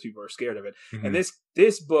just because people are scared of it. Mm-hmm. And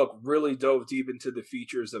this book really dove deep into the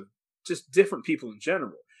features of just different people in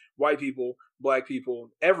general. White people, black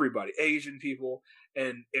people, everybody, Asian people.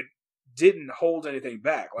 And it didn't hold anything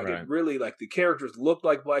back. Like it really, like the characters looked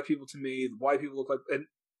like black people to me, the white people looked like, and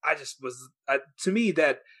I just was, to me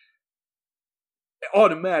that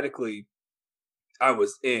automatically I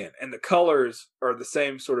was in. And the colors are the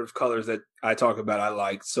same sort of colors that I talk about I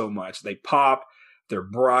like so much. They pop, they're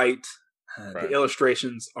bright, the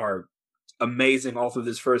illustrations are amazing all through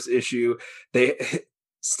this first issue.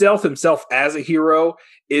 Stealth himself as a hero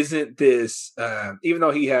isn't this, even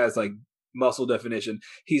though he has like muscle definition,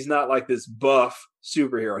 he's not like this buff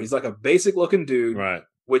superhero. He's like a basic looking dude,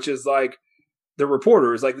 which is like the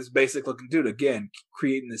reporter is like this basic looking dude, again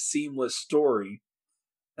creating this seamless story,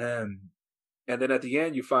 and then at the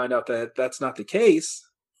end you find out that that's not the case.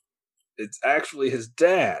 It's actually his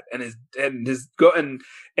dad, and it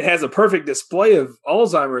has a perfect display of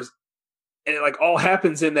Alzheimer's, and it like all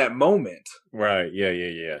happens in that moment.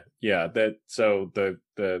 Yeah. That so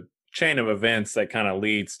the chain of events that kind of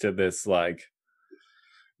leads to this, like,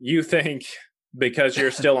 you think because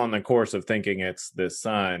you're still on the course of thinking it's this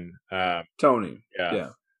son, Tony.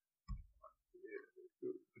 Yeah.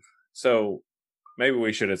 So maybe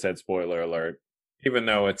we should have said spoiler alert, even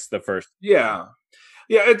though it's the first. Yeah.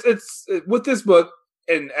 It's with this book,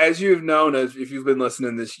 and as you've known, as if you've been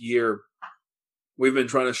listening this year, we've been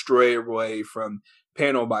trying to stray away from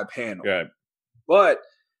panel by panel. But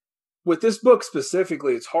with this book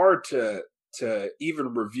specifically, it's hard to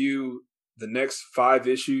even review the next 5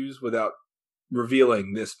 issues without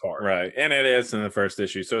revealing this part. And it is in the first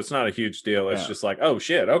issue, so it's not a huge deal. It's just like, oh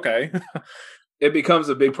shit, okay. It becomes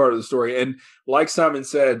a big part of the story. And like Simon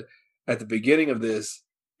said at the beginning of this,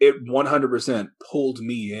 it 100% pulled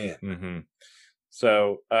me in. Mm-hmm.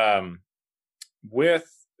 So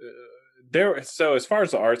so as far as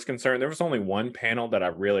the art's concerned, there was only one panel that I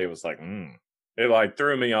really was like, it like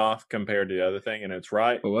threw me off compared to the other thing, and it's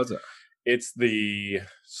right. What was it? It's the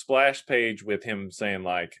splash page with him saying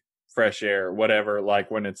like fresh air, whatever, like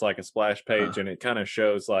when it's like a splash page and it kind of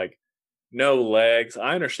shows like no legs.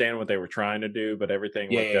 I understand what they were trying to do, but everything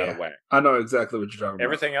looked out of whack. I know exactly what you're talking about.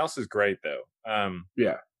 Everything else is great though.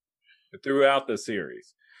 Throughout the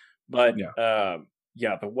series. But the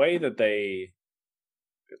way that they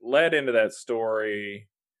led into that story,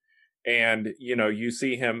 and you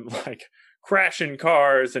see him like crashing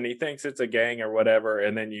cars and he thinks it's a gang or whatever,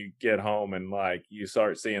 and then you get home and like you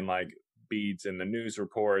start seeing like beads in the news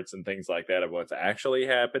reports and things like that of what's actually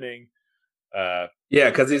happening.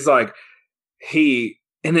 Because he's like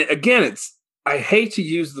I hate to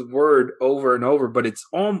use the word over and over, but it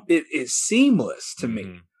is seamless to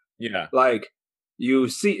me. Like you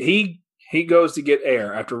see he goes to get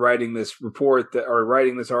air after writing this report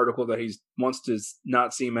writing this article that he wants to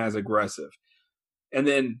not seem as aggressive. And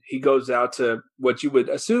then he goes out to what you would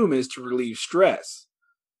assume is to relieve stress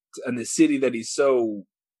in the city that he's so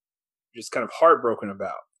just kind of heartbroken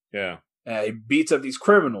about. He beats up these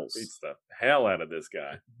criminals. Beats the hell out of this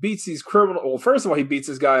guy. Beats these criminals. Well, first of all, he beats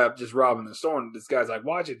this guy up just robbing the store. And this guy's like,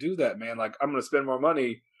 why'd you do that, man? Like, I'm going to spend more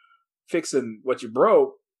money fixing what you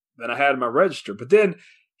broke than I had in my register. But then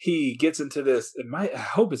he gets into this. I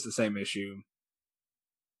hope it's the same issue.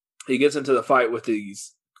 He gets into the fight with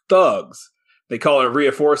these thugs. They call it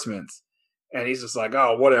reinforcements, and he's just like,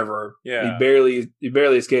 "Oh, whatever." He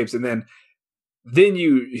barely escapes, and then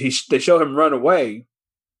they show him run away.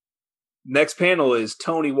 Next panel is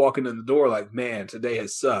Tony walking in the door, like, "Man, today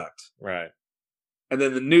has sucked." And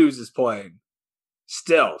then the news is playing.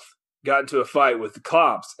 Stealth got into a fight with the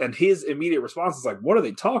cops, and his immediate response is like, "What are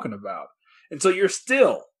they talking about?" And so you're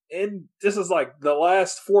still, and this is like the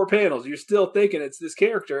last 4 panels. You're still thinking it's this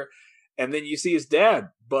character. And then you see his dad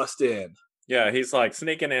bust in. Yeah, he's like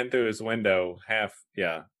sneaking in through his window, and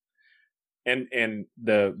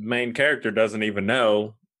the main character doesn't even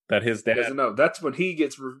know that his dad doesn't know. That's when he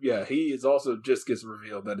gets. He is also just gets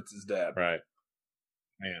revealed that it's his dad, right?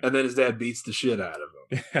 Man. And then his dad beats the shit out of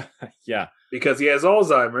him. Yeah, because he has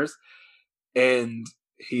Alzheimer's, and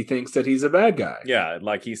he thinks that he's a bad guy. Yeah,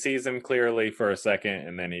 like he sees him clearly for a second,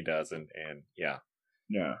 and then he doesn't, and yeah,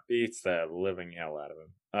 beats the living hell out of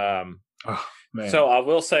him. Oh, man. So I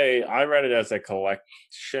will say I read it as a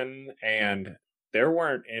collection, and there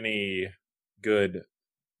weren't any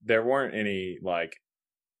like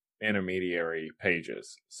intermediary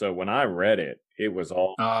pages. So when I read it, it was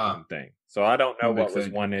all one thing. So I don't know what was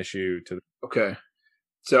one issue to. Okay,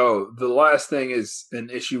 so the last thing is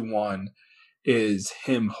in issue 1 is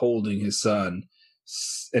him holding his son,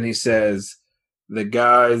 and he says the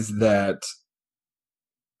guys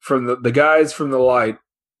from the light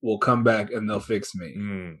will come back and they'll fix me.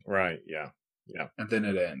 Right. Yeah. And then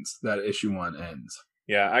it ends. That issue 1 ends.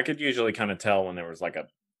 Yeah, I could usually kind of tell when there was like a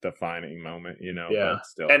defining moment, Yeah. But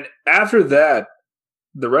still. And after that,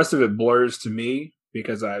 the rest of it blurs to me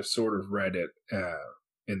because I've sort of read it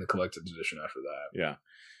in the collected edition after that. Yeah.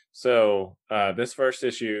 So this first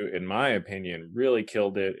issue, in my opinion, really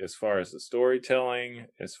killed it as far as the storytelling,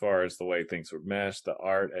 as far as the way things were meshed, the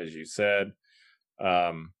art, as you said.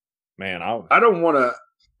 Man, I don't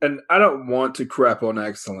want to crap on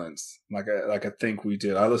excellence like I think we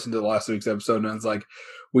did. I listened to last week's episode and it's like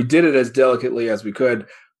we did it as delicately as we could,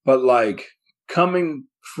 but like coming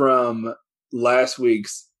from last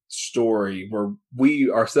week's story where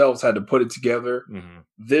we ourselves had to put it together,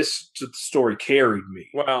 this story carried me.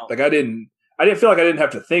 Well, like I didn't feel like I didn't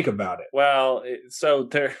have to think about it. Well, so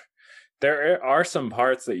there are some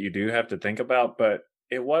parts that you do have to think about, but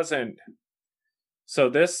it wasn't. So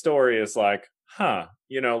this story is like,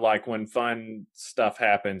 like when fun stuff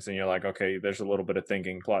happens and you're like, okay, there's a little bit of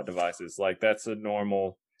thinking, plot devices, like that's a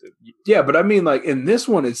normal. Yeah, but I mean, like in this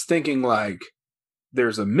one, it's thinking like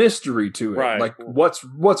there's a mystery to it, right? Like what's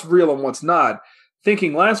real and what's not.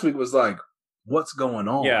 Thinking last week was like, what's going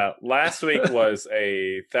on? Yeah, last week was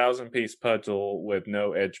a 1,000-piece puzzle with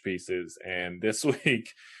no edge pieces, and this week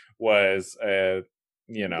was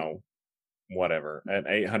whatever, an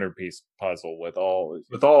 800-piece puzzle with all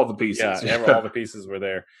the pieces. Yeah, all the pieces were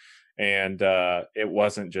there, and it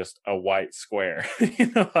wasn't just a white square.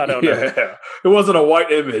 I don't know. Yeah, it wasn't a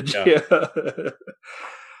white image. Yeah.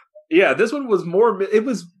 Yeah, this one was more. It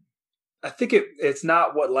was. I think it's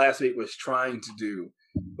not what last week was trying to do,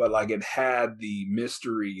 but like it had the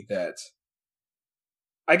mystery that.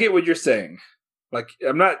 I get what you're saying. Like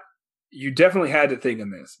I'm not. You definitely had to think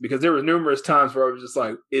in this because there were numerous times where I was just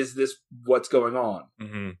like, "Is this what's going on?"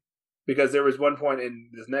 Mm-hmm. Because there was one point in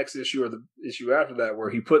this next issue or the issue after that where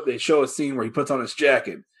they show a scene where he puts on his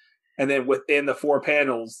jacket, and then within the 4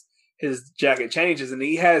 panels, his jacket changes, and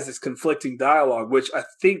he has this conflicting dialogue, which I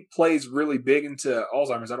think plays really big into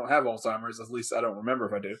Alzheimer's. I don't have Alzheimer's, at least I don't remember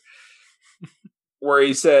if I do. Where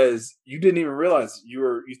he says, "You didn't even realize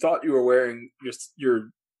you thought you were wearing your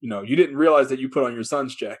you didn't realize that you put on your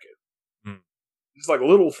son's jacket." It's like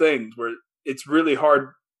little things where it's really hard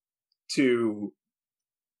to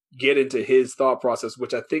get into his thought process,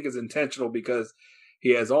 which I think is intentional because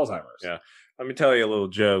he has Alzheimer's. Yeah. Let me tell you a little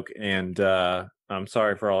joke, and I'm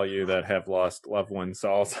sorry for all you that have lost loved ones to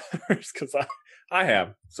Alzheimer's because I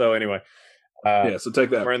have. So anyway. So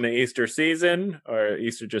take that. We're in the Easter season, or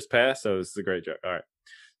Easter just passed, so this is a great joke. All right.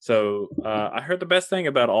 So I heard the best thing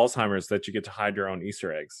about Alzheimer's that you get to hide your own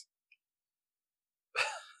Easter eggs.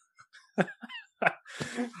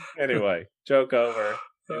 Anyway, joke over.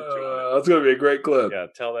 That's going to be a great clip. Yeah,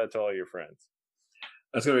 tell that to all your friends.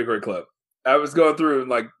 That's going to be a great clip. I was going through and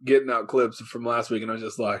like getting out clips from last week, and I was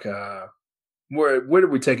just like, where did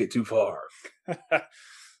we take it too far?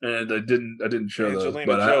 And I didn't show Angelina those,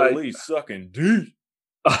 but Jolie sucking deep.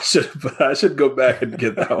 I should go back and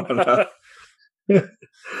get that one out.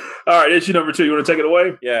 All right, issue number 2. You want to take it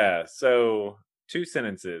away? Yeah. So 2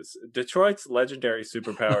 sentences. Detroit's legendary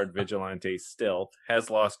superpowered vigilante Stealth has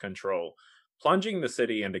lost control, plunging the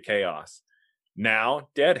city into chaos. Now,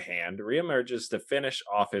 Dead Hand reemerges to finish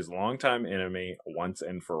off his longtime enemy once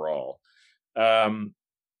and for all.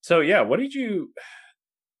 So yeah, what did you?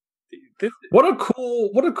 What a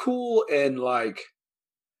cool and like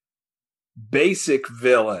basic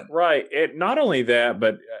villain, right? It not only that,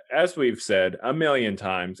 but as we've said a million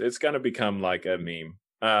times, it's going to become like a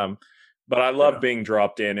meme. But I love being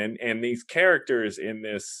dropped in, and these characters in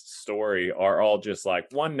this story are all just like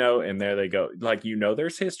one note, and there they go. Like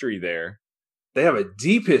there's history there. They have a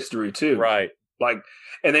deep history too, right? Like,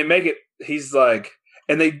 and they make it. He's like,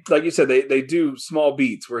 And they, like you said, they do small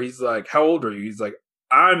beats where he's like, "How old are you?" He's like,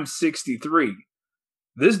 "I'm 63."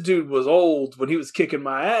 This dude was old when he was kicking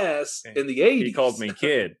my ass in the 80s. He called me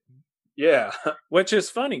kid. Yeah. Which is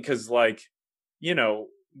funny because, like,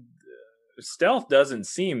 Stealth doesn't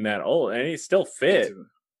seem that old, and he's still fit.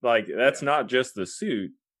 Like, that's not just the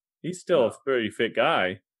suit. He's still a pretty fit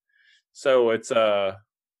guy. So it's, I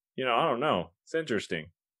don't know. It's interesting.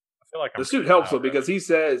 I feel like the suit helps him because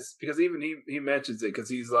even he mentions it because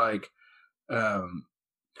he's like,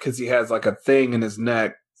 because he has like a thing in his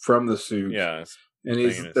neck from the suit. Yeah. And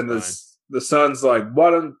the son's like,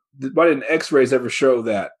 why didn't X-rays ever show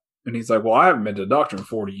that? And he's like, well, I haven't been to the doctor in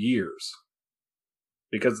 40 years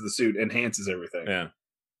because the suit enhances everything. Yeah.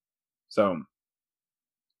 So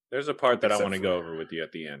there's a part that I want to go over with you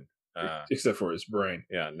at the end. Except for his brain.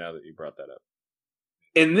 Yeah, now that you brought that up.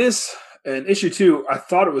 In issue 2, I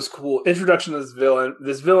thought it was cool. Introduction to this villain.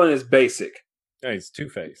 This villain is basic. Yeah, he's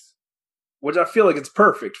Two-Face. Which I feel like it's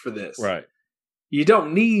perfect for this. Right. You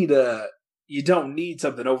don't need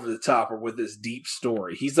something over the top or with this deep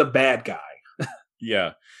story. He's a bad guy.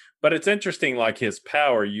 Yeah. But it's interesting, like his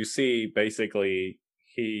power, you see basically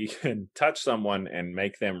he can touch someone and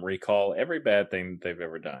make them recall every bad thing they've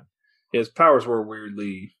ever done. His powers were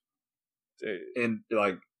weirdly, and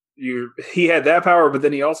like he had that power, but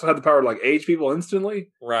then he also had the power to like age people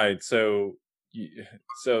instantly. Right. So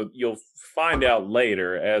you'll find out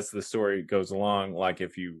later as the story goes along. Like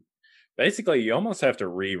if you almost have to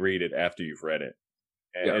reread it after you've read it.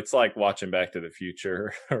 Yeah. It's like watching Back to the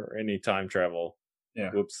Future or any time travel.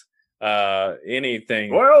 Yeah. Whoops. Anything.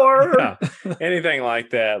 Spoiler! Anything like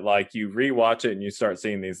that. Like you rewatch it and you start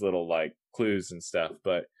seeing these little like clues and stuff.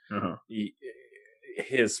 But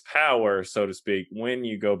his power, so to speak, when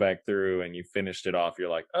you go back through and you finished it off, you're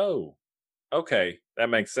like, oh, okay, that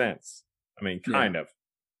makes sense. I mean, kind of.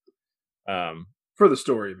 For the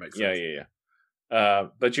story, it makes sense. Yeah.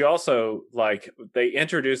 But you also, like, they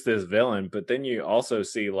introduce this villain, but then you also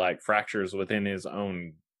see, like, fractures within his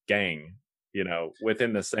own gang,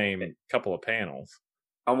 within the same couple of panels.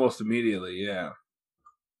 Almost immediately, yeah.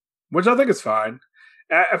 Which I think is fine.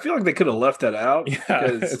 I feel like they could have left that out. Yeah,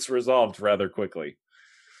 it's resolved rather quickly.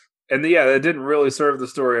 And it didn't really serve the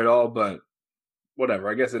story at all, but whatever.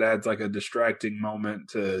 I guess it adds, like, a distracting moment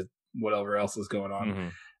to whatever else is going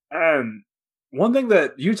on. Mm-hmm. One thing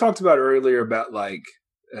that you talked about earlier about like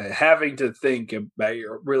having to think about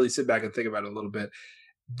or really sit back and think about it a little bit.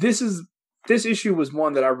 This issue was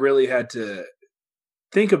one that I really had to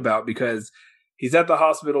think about because he's at the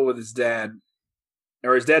hospital with his dad,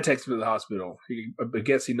 or his dad takes him to the hospital. I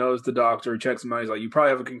guess he knows the doctor. He checks him out. He's like, "You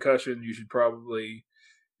probably have a concussion. You should probably,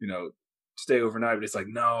 stay overnight." But it's like,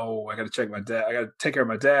 "No, I got to check my dad. I got to take care of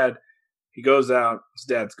my dad." He goes out. His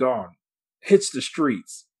dad's gone. Hits the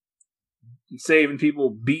streets. Saving people,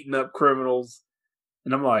 beating up criminals.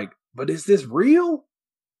 And I'm like, but is this real?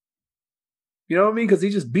 You know what I mean? Because he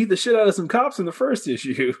just beat the shit out of some cops in the first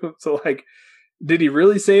issue. So, like, did he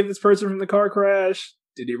really save this person from the car crash?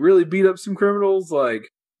 Did he really beat up some criminals? Like,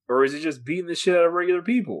 or is he just beating the shit out of regular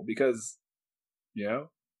people? Because,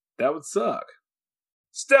 that would suck.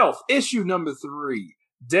 Stealth, issue number 3.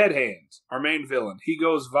 Dead Hand, our main villain. He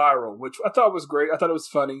goes viral, which I thought was great. I thought it was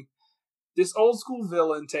funny. This old school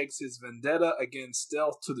villain takes his vendetta against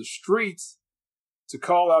Stealth to the streets to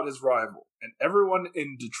call out his rival, and everyone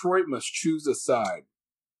in Detroit must choose a side.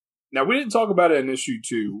 Now, we didn't talk about it in issue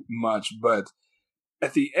 2 much, but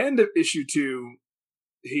at the end of issue 2,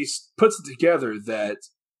 he puts it together that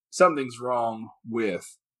something's wrong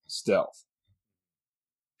with Stealth.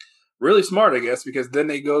 Really smart, I guess, because then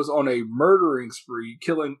he goes on a murdering spree,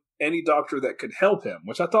 killing any doctor that could help him,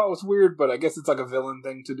 which I thought was weird, but I guess it's like a villain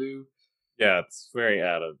thing to do. Yeah, it's very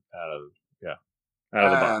out of the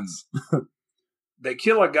box. They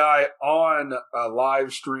kill a guy on a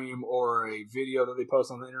live stream or a video that they post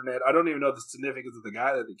on the internet. I don't even know the significance of the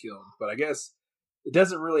guy that they killed, but I guess it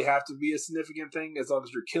doesn't really have to be a significant thing as long as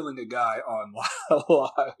you're killing a guy on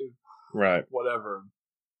live. Right. Whatever.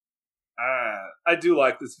 I do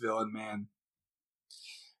like this villain, man.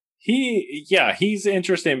 He's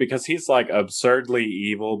interesting because he's like absurdly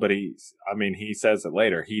evil, but he says it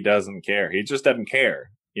later. He doesn't care. He just doesn't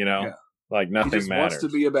care, like nothing he just matters. Wants to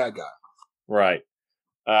be a bad guy. Right.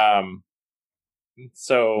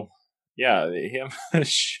 So yeah, him.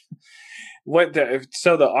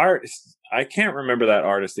 So the art, I can't remember that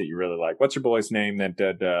artist that you really like. What's your boy's name that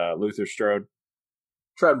did Luther Strode?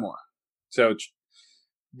 Treadmore. So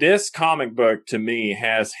this comic book, to me,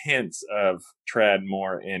 has hints of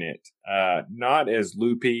Treadmore in it. Not as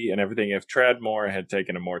loopy and everything. If Treadmore had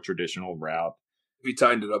taken a more traditional route. He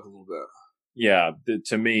tightened it up a little bit. yeah,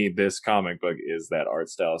 to me, this comic book is that art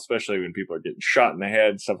style, especially when people are getting shot in the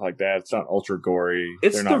head, stuff like that. It's not ultra gory.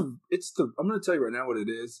 I'm going to tell you right now what it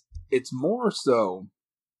is. It's more so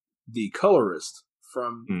the colorist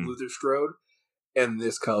from Luther Strode and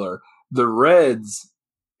this color. The reds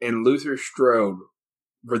in Luther Strode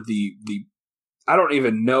were the I don't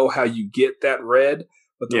even know how you get that red,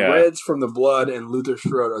 but the reds from the blood and Luther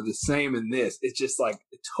Strode are the same in this. It's just like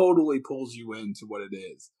it totally pulls you into what it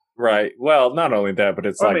is. Right. Well, not only that, but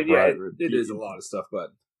it's it is a lot of stuff, but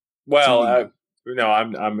no,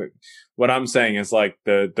 I'm what I'm saying is like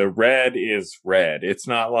the red is red. It's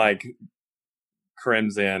not like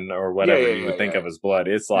crimson or whatever you would think of as blood.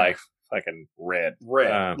 It's like fucking red.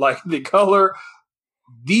 Like the color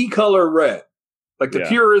red. Like the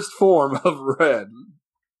purest form of red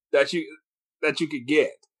that you could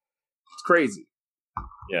get. It's crazy.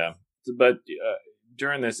 Yeah. But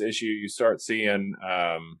during this issue you start seeing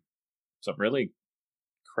some really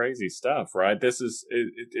crazy stuff, right? Is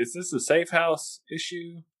this a Safe House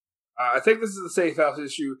issue? I think this is a Safe House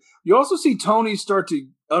issue. You also see Tony start to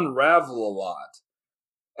unravel a lot.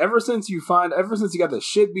 Ever since he got the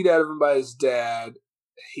shit beat out of him by his dad,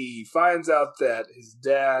 he finds out that his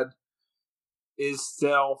dad is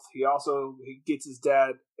Stealth. He gets his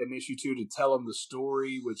dad in issue 2 to tell him the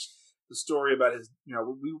story about his,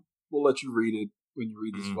 we'll let you read it when you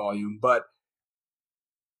read this volume, but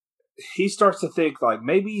he starts to think like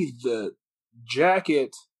maybe the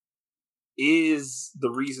jacket is the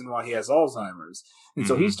reason why he has Alzheimer's. And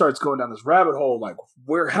so he starts going down this rabbit hole like,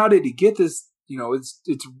 how did he get this? It's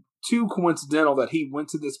too coincidental that he went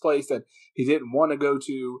to this place that he didn't want to go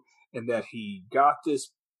to and that he got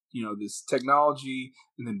this, this technology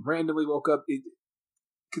and then randomly woke up.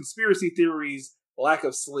 Conspiracy theories, lack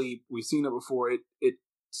of sleep, we've seen it before. It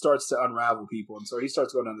starts to unravel people. And so he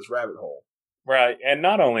starts going down this rabbit hole. Right. And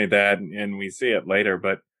not only that, and we see it later,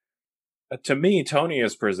 but to me, Tony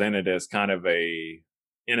is presented as kind of a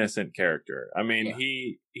innocent character. I mean,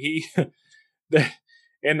 he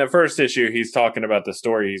in the first issue, he's talking about the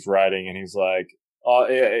story he's writing, and he's like,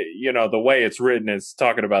 the way it's written is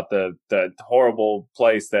talking about the horrible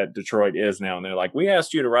place that Detroit is now. And they're like, we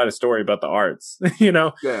asked you to write a story about the arts,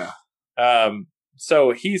 Yeah.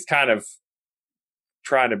 So he's kind of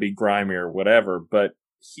trying to be grimy or whatever, but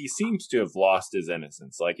he seems to have lost his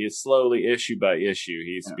innocence. Like he's slowly, issue by issue,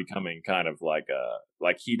 he's becoming kind of like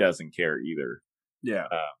he doesn't care either. Yeah.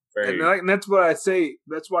 And that's what I say.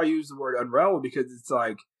 That's why I use the word unravel, because it's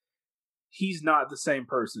like he's not the same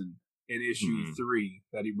person in issue 3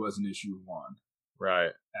 that he was in issue 1.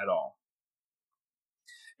 Right. At all.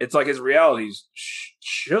 It's like his reality's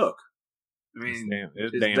shook. I mean,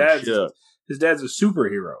 his dad's a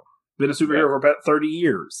superhero. Been a superhero for about 30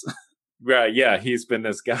 years. Right, yeah, he's been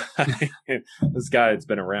this guy. This guy that's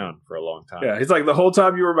been around for a long time. Yeah, he's like, the whole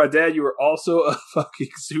time you were my dad, you were also a fucking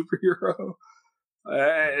superhero.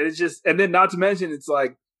 It's just, and then not to mention, it's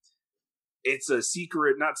like, it's a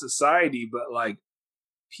secret, not society, but like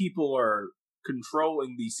people are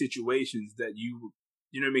controlling these situations that you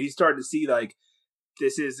know what I mean? He's starting to see like,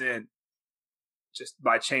 this isn't just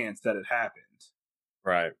by chance that it happened.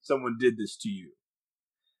 Right. Someone did this to you.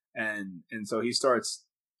 And so he starts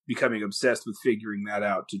becoming obsessed with figuring that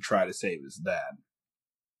out to try to save his dad.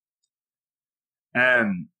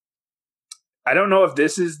 And I don't know if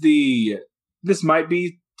this might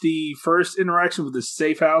be the first interaction with the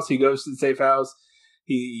Safe House. He goes to the Safe House.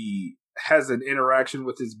 He has an interaction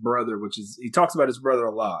with his brother, he talks about his brother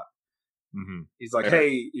a lot. Mm-hmm. He's like,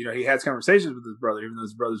 hey, he has conversations with his brother, even though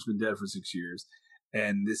his brother's been dead for 6 years.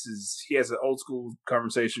 And he has an old school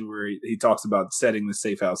conversation where he talks about setting the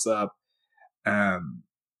Safe House up.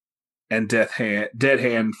 And Dead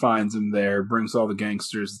Hand finds him there, brings all the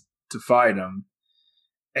gangsters to fight him.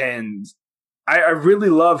 And I really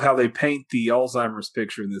love how they paint the Alzheimer's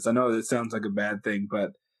picture in this. I know that sounds like a bad thing,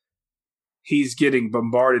 but he's getting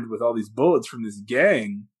bombarded with all these bullets from this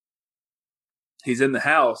gang. He's in the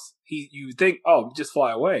house. You think, just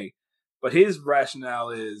fly away. But his rationale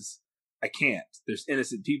is, I can't. There's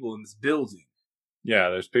innocent people in this building. Yeah,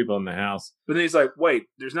 there's people in the house. But then he's like, wait,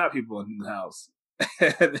 there's not people in the house.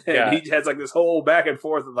 And he has like this whole back and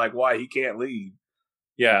forth of like why he can't leave.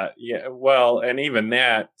 Yeah. Well, and even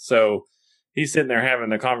that. So he's sitting there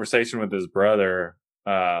having the conversation with his brother,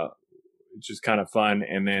 which is kind of fun.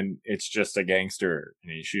 And then it's just a gangster,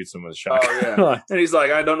 and he shoots him with a shotgun. Oh yeah. And he's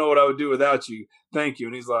like, I don't know what I would do without you. Thank you.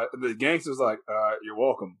 And he's like, the gangster's like, you're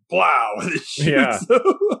welcome. Wow. Yeah.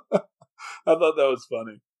 I thought that was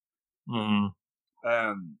funny.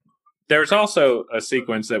 Mm-hmm. There's also a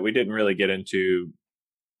sequence that we didn't really get into,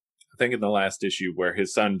 I think in the last issue, where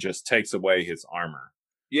his son just takes away his armor.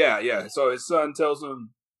 Yeah. So his son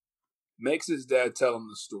makes his dad tell him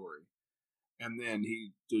the story. And then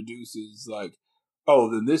he deduces, like, oh,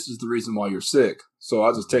 then this is the reason why you're sick. So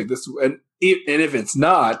I'll just take this. And if it's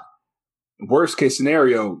not, worst case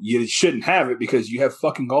scenario, you shouldn't have it because you have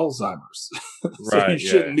fucking Alzheimer's. So Right, you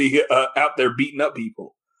shouldn't be out there beating up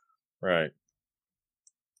people. Right.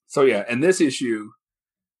 So yeah, and this issue,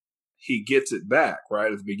 he gets it back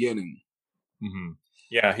right at the beginning. Mm-hmm.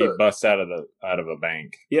 Yeah, he busts out of a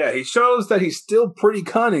bank. Yeah, he shows that he's still pretty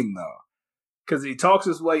cunning though, because he talks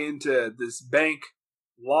his way into this bank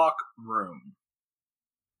lock room,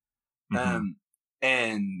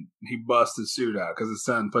 and he busts his suit out because his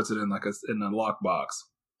son puts it in in a lockbox.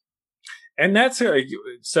 And that's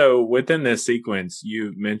so within this sequence,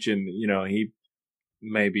 you mentioned, he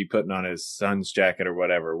may be putting on his son's jacket or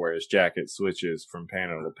whatever, where his jacket switches from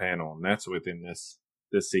panel to panel, and that's within this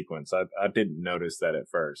sequence. I didn't notice that at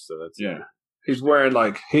first, so that's He's wearing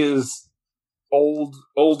like his old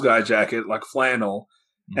guy jacket, like flannel,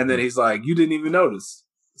 and then he's like, "You didn't even notice.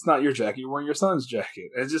 It's not your jacket. You're wearing your son's jacket."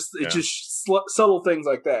 And it's just subtle things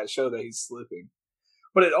like that show that he's slipping.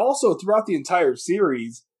 But it also, throughout the entire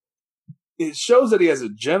series, it shows that he has a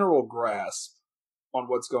general grasp on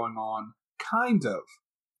what's going on. Kind of.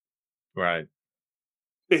 Right.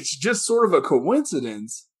 It's just sort of a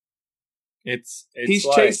coincidence. He's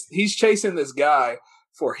chasing this guy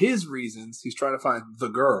for his reasons. He's trying to find the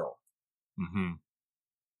girl. Mm-hmm.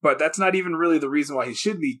 But that's not even really the reason why he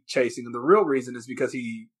should be chasing him. The real reason is because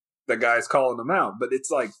the guy's calling him out. But it's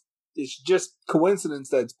just coincidence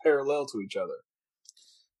that's parallel to each other.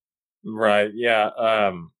 Right. Yeah.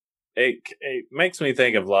 It makes me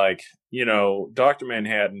think of Dr.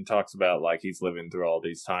 Manhattan talks about he's living through all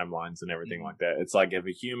these timelines and everything like that. It's like if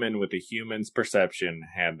a human with a human's perception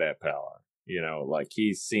had that power,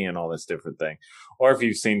 he's seeing all this different thing. Or if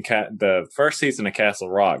you've seen the first season of Castle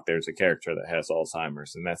Rock, there's a character that has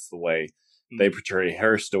Alzheimer's, and that's the way they portray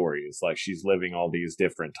her story. It's like she's living all these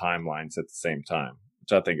different timelines at the same time,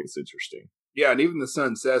 which I think is interesting. Yeah, and even the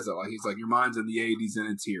son says it. He's like, your mind's in the 80s and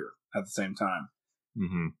it's here at the same time.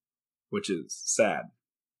 Mm-hmm. Which is sad.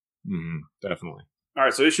 Mm-hmm. Definitely. All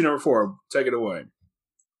right, so issue number 4. Take it away.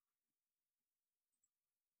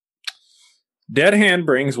 Dead Hand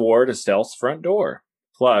brings war to Stealth's front door.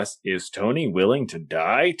 Plus, is Tony willing to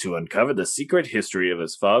die to uncover the secret history of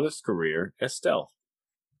his father's career as Stealth?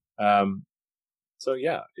 So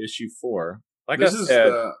yeah, issue 4. This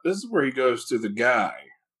is where he goes to the guy,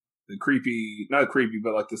 the creepy, not creepy,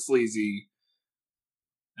 but the sleazy,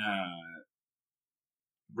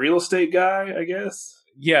 real estate guy, I guess.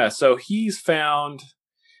 Yeah, so he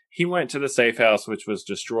went to the safe house, which was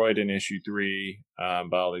destroyed in issue 3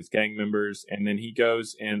 by all these gang members, and then he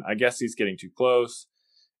goes and I guess he's getting too close,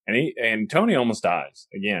 and Tony almost dies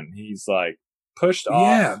again. He's pushed off.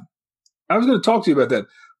 Yeah, I was going to talk to you about that.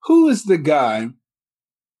 Who is the guy?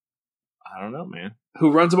 I don't know, man. Who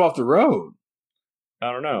runs him off the road?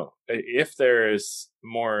 I don't know. If there is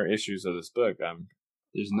more issues of this book,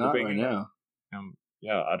 there's not right now.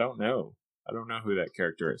 Yeah, I don't know. I don't know who that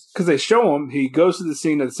character is. Because they show him, he goes to the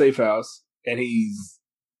scene of the safe house, and he's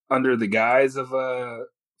under the guise of a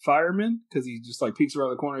fireman, because he just peeks around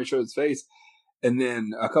the corner and shows his face, and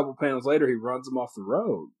then a couple panels later, he runs him off the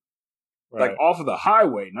road. Right. Off of the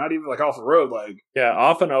highway, not even off the road,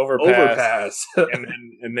 off an overpass.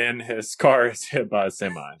 and then his car is hit by a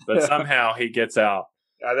semi. But somehow he gets out.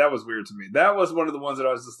 That was weird to me. That was one of the ones that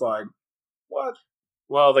I was just like, what?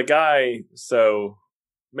 Well, the guy, so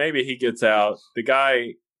maybe he gets out. The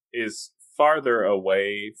guy is farther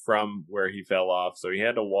away from where he fell off, so he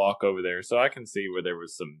had to walk over there. So I can see where there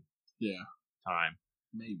was some time.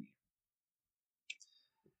 Maybe.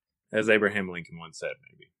 As Abraham Lincoln once said,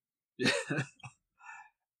 maybe.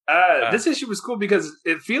 This issue was cool because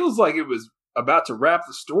it feels like it was about to wrap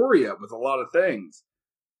the story up with a lot of things.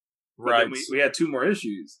 Right. We had 2 more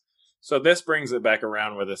issues. So this brings it back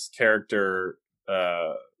around with this character,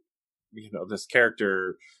 this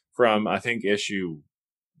character from, I think, issue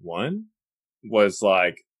 1 was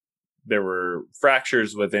there were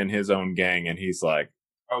fractures within his own gang, and he's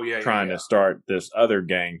trying to start this other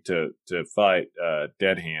gang to fight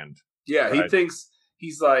Dead Hand. Yeah, right? He thinks,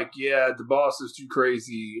 he's the boss is too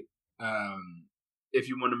crazy. If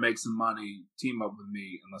you want to make some money, team up with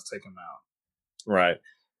me and let's take him out. Right.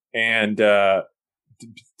 And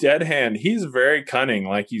Dead Hand, he's very cunning,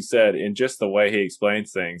 like you said, in just the way he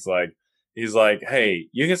explains things. He's hey,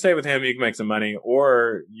 you can stay with him, you can make some money,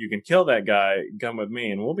 or you can kill that guy, come with me,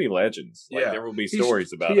 and we'll be legends. There will be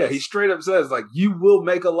stories about it. Yeah, he straight up says, you will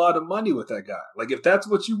make a lot of money with that guy. If that's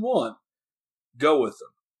what you want, go with him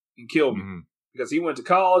and kill me. Mm-hmm. because he went to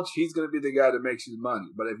college. He's going to be the guy that makes you the money.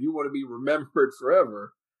 But if you want to be remembered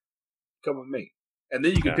forever, come with me. And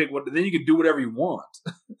then you can pick what. Then you can do whatever you want.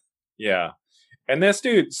 Yeah. And this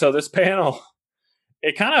dude, so this panel,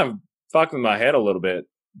 it kind of fucked with my head a little bit.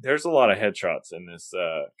 There's a lot of headshots in this.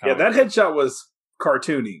 Yeah, that headshot was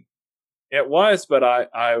cartoony. It was, but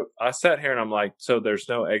I sat here and I'm like, so there's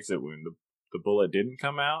no exit wound. The bullet didn't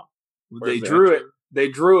come out. They drew it. They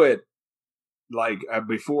drew it like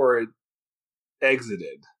before it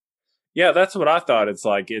exited. Yeah, that's what I thought. It's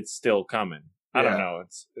like it's still coming. I don't know.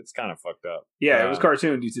 It's kind of fucked up. Yeah, it was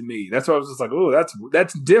cartoony to me. That's why I was just like, oh,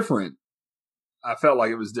 that's different. I felt like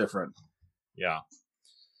it was different. Yeah.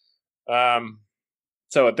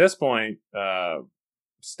 So at this point,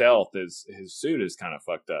 Stealth his suit is kind of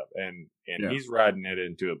fucked up, and he's riding it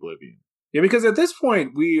into oblivion. Yeah, because at this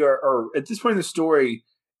point at this point in the story,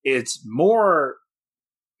 it's more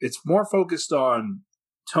focused on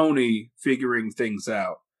Tony figuring things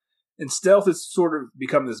out. And Stealth has sort of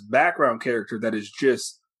become this background character that is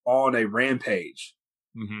just on a rampage,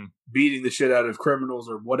 beating the shit out of criminals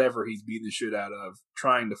or whatever he's beating the shit out of,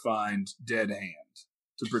 trying to find Dead Hand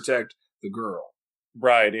to protect the girl.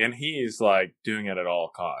 Right, and he's like doing it at all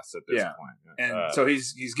costs at this point. And so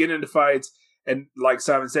he's getting into fights, and like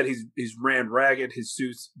Simon said, he's ran ragged, his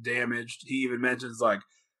suit's damaged. He even mentions like,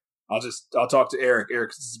 I'll talk to Eric.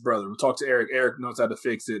 Eric's his brother. We'll talk to Eric. Eric knows how to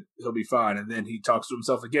fix it. He'll be fine. And then he talks to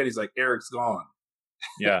himself again. He's like, Eric's gone.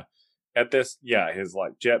 Yeah. At this, his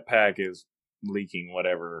like jetpack is leaking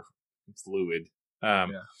whatever fluid.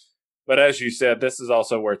 But as you said, this is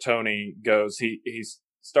also where Tony goes. He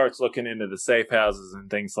starts looking into the safe houses and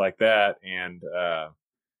things like that. And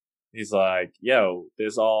he's like, yo,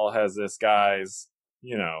 this all has this guy's,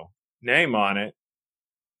 name on it.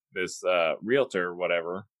 This realtor or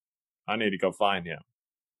whatever. I need to go find him.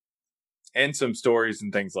 And some stories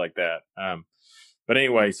and things like that. But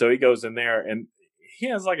anyway, so he goes in there and he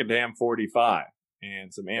has like a damn 45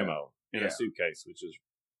 and some ammo in a suitcase, which is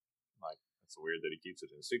like, it's weird that he keeps it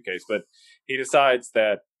in a suitcase. But he decides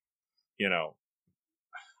that,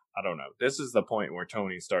 I don't know. This is the point where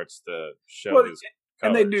Tony starts to show his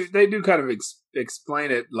colors. And they do kind of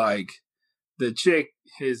explain it like the chick,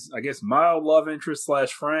 his, I guess, mild love interest /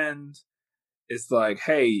 friend, it's like,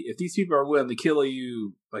 hey, if these people are willing to kill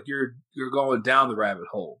you, like you're going down the rabbit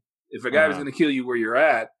hole. If a guy was going to kill you where you're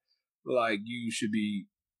at, like you should be,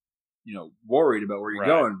 worried about where you're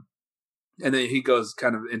going. And then he goes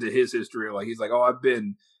kind of into his history. Like he's like, oh, I've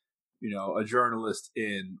been, a journalist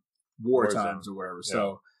in war times or whatever. Yeah.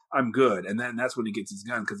 So I'm good. And then that's when he gets his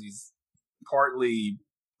gun because he's partly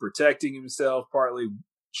protecting himself, partly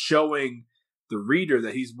showing the reader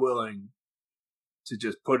that he's willing to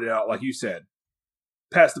just put it out, like you said,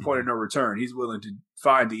 past the point of no return. He's willing to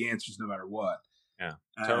find the answers no matter what. Yeah.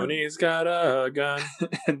 Tony's got a gun.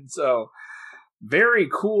 And so, very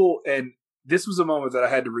cool. And this was a moment that I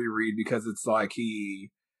had to reread because it's like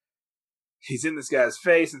he's in this guy's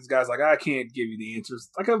face, and this guy's like, I can't give you the answers.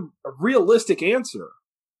 Like a realistic answer.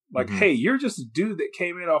 Like, hey, you're just a dude that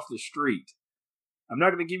came in off the street. I'm not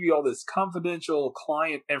going to give you all this confidential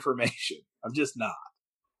client information. I'm just not.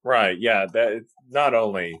 Right, yeah. That it's not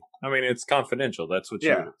only, it's confidential. That's what you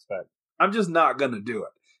would expect. I'm just not going to do it.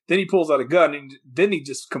 Then he pulls out a gun, and then he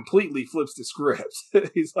just completely flips the script.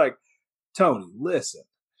 He's like, Tony, listen.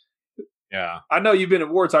 Yeah. I know you've been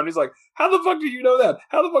in wartime. He's like, how the fuck do you know that?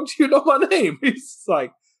 How the fuck do you know my name? He's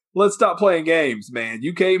like, let's stop playing games, man.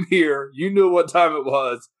 You came here. You knew what time it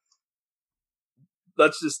was.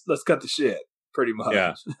 Let's cut the shit, pretty much.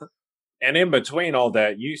 Yeah. And in between all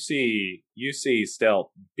that, you see Stealth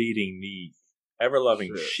beating the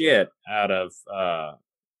ever-loving shit out of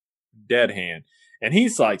Dead Hand. And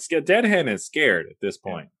he's like, Dead Hand is scared at this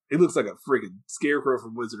point. He looks like a freaking scarecrow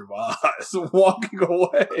from Wizard of Oz walking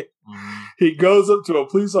away. He goes up to a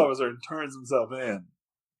police officer and turns himself in.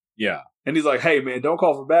 Yeah. And he's like, hey, man, don't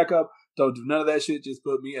call for backup. Don't do none of that shit. Just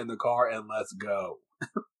put me in the car and let's go.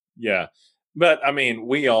 Yeah. But,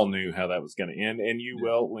 we all knew how that was going to end. And you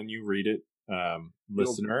will when you read it,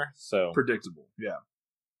 listener. So predictable. Yeah.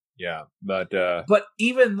 Yeah. But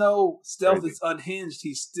even though Stealth is unhinged,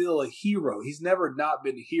 he's still a hero. He's never not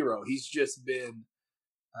been a hero. He's just been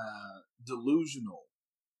delusional.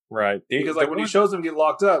 Right. Because when he shows him get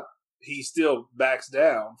locked up, he still backs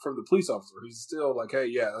down from the police officer. He's still like, hey,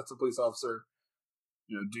 yeah, that's a police officer.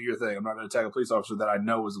 Do your thing. I'm not going to attack a police officer that I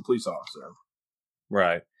know is a police officer.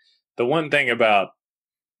 Right. The one thing about,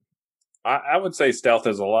 I would say Stealth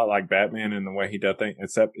is a lot like Batman in the way he does things,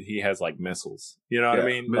 except he has like missiles. You know what I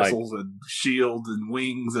mean? Missiles and shields and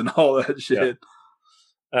wings and all that shit.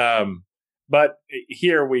 Yeah. But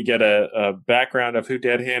here we get a background of who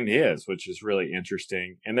Dead Hand is, which is really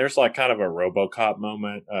interesting. And there's like kind of a RoboCop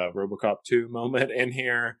moment, RoboCop 2 moment in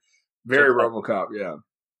here. Very RoboCop, yeah.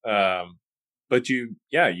 But you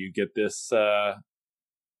get this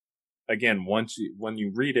again when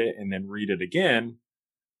you read it and then read it again,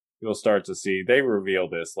 you'll start to see they reveal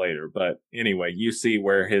this later. But anyway, you see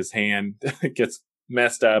where his hand gets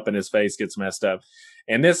messed up and his face gets messed up,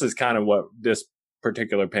 and this is kind of what this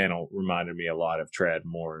particular panel reminded me a lot of Tradd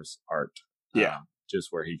Moore's art. Yeah, just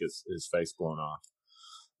where he gets his face blown off.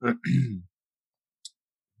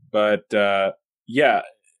 But yeah,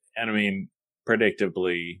 and I mean,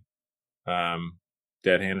 predictably,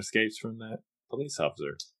 Dead Hand escapes from that police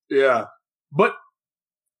officer. Yeah, but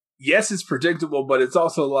yes, it's predictable, but it's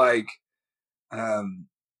also like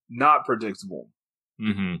not predictable.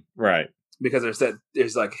 Mm-hmm. Right, because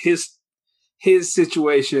there's like his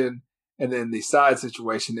situation and then the side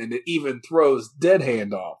situation, and it even throws Dead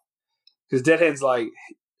Hand off because Dead Hand's like,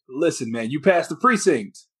 "Listen, man, you passed the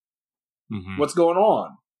precinct. Mm-hmm. What's going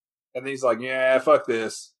on?" And then he's like, "Yeah, fuck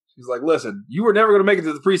this." He's like, "Listen, you were never going to make it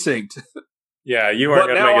to the precinct." Yeah, you weren't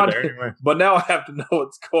going to make it there anyway. But now I have to know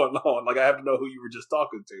what's going on. Like, I have to know who you were just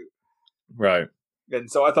talking to. Right.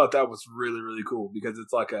 And so I thought that was really, really cool because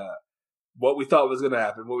it's like what we thought was going to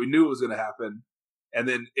happen, what we knew was going to happen, and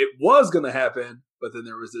then it was going to happen, but then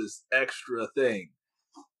there was this extra thing.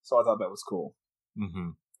 So I thought that was cool. Mm-hmm.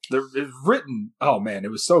 It's written. Oh man,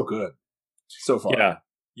 it was so good so far.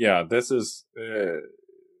 Yeah. This is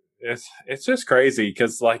it's just crazy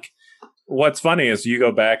because like what's funny is you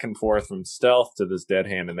go back and forth from Stealth to this Dead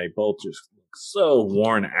Hand, and they both just look so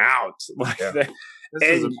worn out. Like this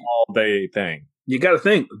is an all day thing. You got to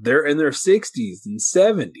think they're in their 60s and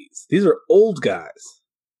 70s. These are old guys.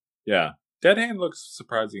 Yeah, Dead Hand looks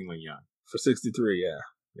surprisingly young for 63.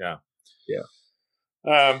 Yeah.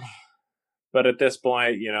 But at this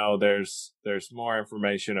point, there's more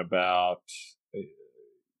information about.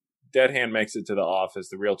 Dead Hand makes it to the office,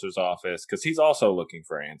 the realtor's office, because he's also looking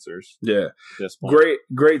for answers. Yeah, at this point.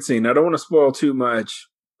 Great scene. I don't want to spoil too much.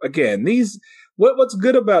 Again, what's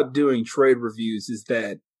good about doing trade reviews is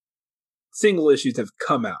that single issues have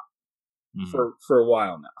come out for a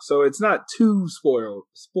while now, so it's not too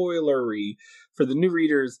spoilery for the new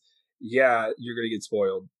readers. Yeah, you're going to get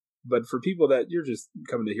spoiled, but for people that you're just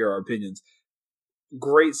coming to hear our opinions,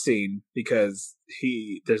 great scene because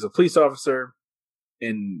there's a police officer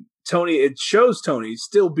and Tony. It shows Tony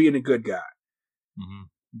still being a good guy. Mm-hmm.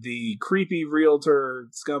 The creepy realtor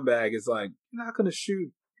scumbag is like, you're not going to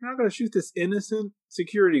shoot this innocent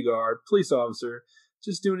security guard, police officer,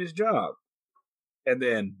 just doing his job. And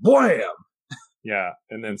then, blam! Yeah,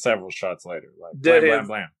 and then several shots later, like blam,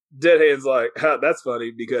 blam. Dead Hand's like, that's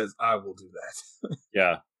funny because I will do that.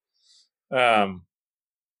 Yeah.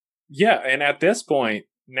 Yeah, and at this point,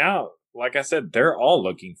 now, like I said, they're all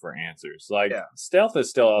looking for answers. Like, Stealth is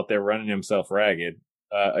still out there running himself ragged.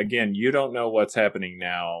 Again, you don't know what's happening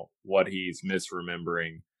now, what he's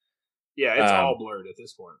misremembering. Yeah, it's all blurred at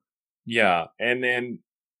this point. Yeah, and then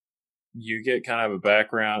you get kind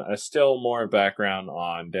of still more background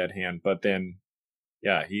on Dead Hand, but then,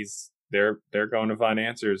 yeah, they're going to find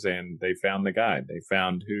answers, and they found the guy. They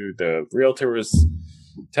found who the realtor was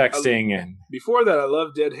texting. And before that, I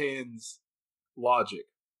love Dead Hand's logic.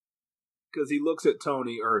 Because he looks at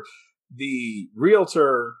Tony or the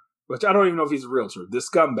realtor, which I don't even know if he's a realtor, the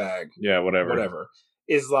scumbag. Yeah, whatever.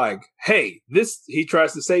 Is like, hey, he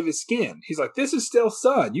tries to save his skin. He's like, this is Stealth's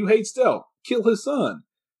son. You hate Stealth. Kill his son.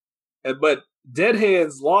 But Dead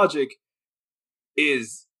Hand's logic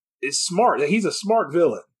is smart. He's a smart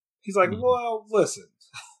villain. He's like, well, listen.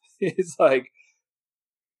 It's like,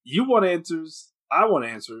 you want answers. I want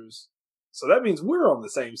answers. So that means we're on the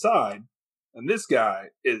same side. And this guy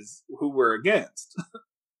is who we're against.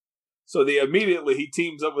 So immediately he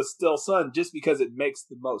teams up with Stealth's son just because it makes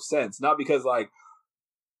the most sense. Not because like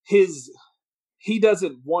he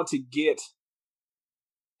doesn't want to get,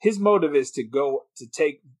 his motive is to go to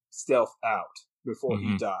take Stealth out before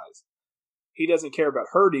he dies. He doesn't care about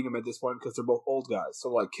hurting him at this point because they're both old guys. So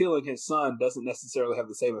like killing his son doesn't necessarily have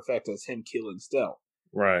the same effect as him killing Stealth.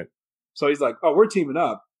 Right. So he's like, oh, we're teaming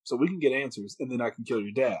up so we can get answers and then I can kill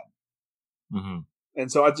your dad. Mm-hmm.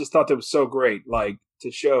 And so I just thought that was so great, like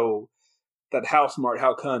to show that how smart,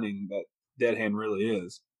 how cunning that Dead Hand really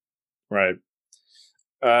is. Right.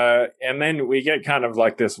 And then we get kind of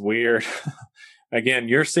like this weird, again,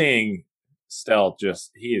 you're seeing Stealth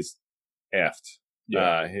he is effed.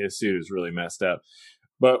 Yeah. His suit is really messed up.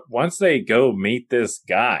 But once they go meet this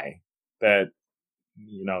guy that,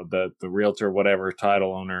 the realtor, whatever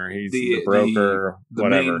title owner, he's the broker,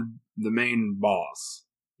 whatever. The main boss.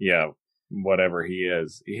 Yeah. whatever he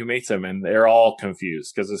is. He meets him, and they're all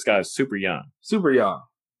confused because this guy's super young. Super young.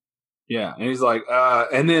 Yeah, and he's like,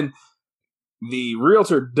 and then the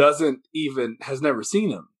realtor has never seen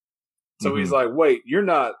him. So he's like, wait, you're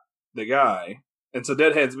not the guy. And so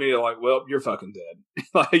Deadhand's immediately like, well, you're fucking dead.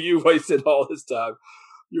 Like, you wasted all this time.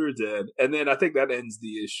 You're dead. And then I think that ends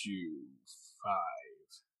the issue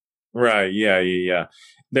 5. Right. Yeah.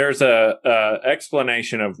 There's a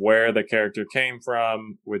explanation of where the character came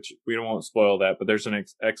from, which we won't spoil that, but there's an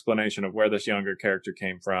explanation of where this younger character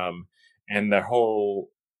came from, and the whole.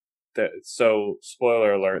 So,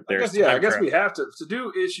 spoiler alert. I guess we have to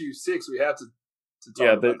do issue 6. We have to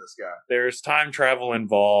talk about this guy. There's time travel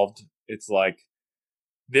involved. It's like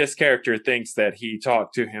this character thinks that he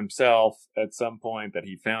talked to himself at some point, that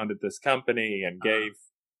he founded this company and gave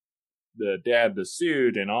the dad the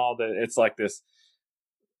suit and all that. It's like this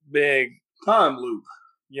big time loop.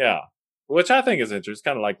 Yeah. Which I think is interesting. It's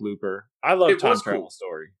kind of like Looper. I love time travel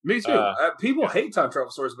story. Me too. People hate time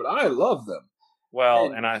travel stories, but I love them.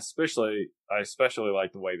 Well, and I especially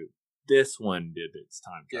like the way that this one did its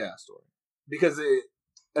time travel story. Because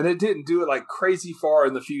it didn't do it like crazy far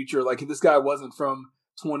in the future. Like, this guy wasn't from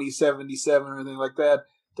 2077 or anything like that.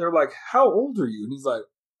 They're like, how old are you? And he's like,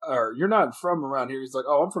 you're not from around here. He's like,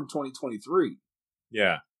 oh, I'm from 2023.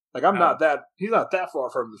 Yeah. Like, he's not that far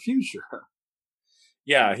from the future.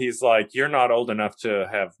 Yeah, he's like, you're not old enough to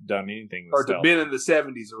have done anything. Or to been in the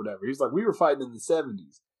 70s or whatever. He's like, we were fighting in the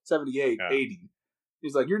 70s, 78, 80.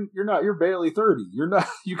 He's like, you're barely 30.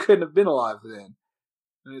 You couldn't have been alive then.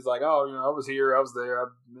 And he's like, oh, I was here, I was there, I've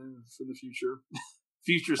been in the future.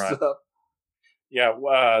 Future stuff. Yeah,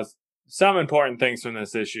 some important things from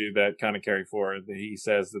this issue that kind of carry forward. He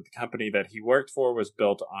says that the company that he worked for was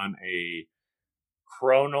built on a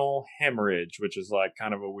chronal hemorrhage, which is like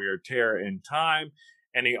kind of a weird tear in time.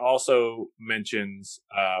 And he also mentions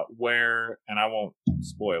where, and I won't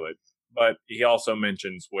spoil it, but he also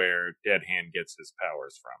mentions where Dead Hand gets his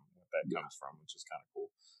powers from, what that comes from, which is kind of cool.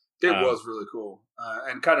 It was really cool.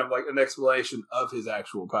 And kind of like an explanation of his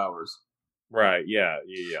actual powers. Right, yeah.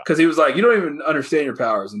 Because he was like, you don't even understand your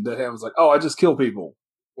powers. And Dead Hand was like, oh, I just kill people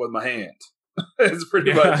with my hand. It's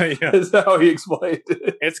pretty much that's how he explained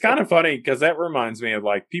it. It's kind of funny because that reminds me of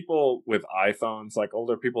like people with iPhones, like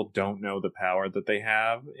older people don't know the power that they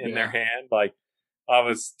have in their hand. Like, I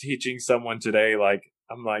was teaching someone today, like,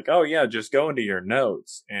 I'm like, oh yeah, just go into your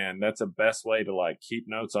notes, and that's the best way to like keep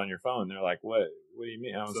notes on your phone. They're like, what do you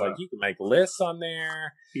mean? I was like, you can make lists on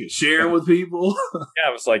there. You can share with people. Yeah,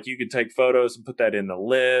 it was like you could take photos and put that in the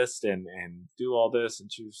list and do all this.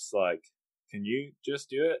 And she was like, can you just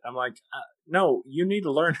do it? I'm like, no, you need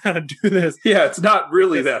to learn how to do this. Yeah, it's not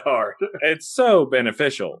really that hard. It's so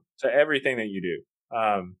beneficial to everything that you do.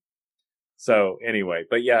 So anyway,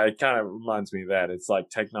 but yeah, it kind of reminds me of that. It's like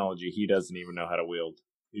technology he doesn't even know how to wield.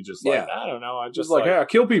 He's just like, I don't know. I just like, hey, I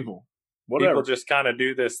kill people. Whatever. People just kind of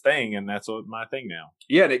do this thing, and that's what my thing now.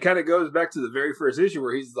 Yeah, and it kind of goes back to the very first issue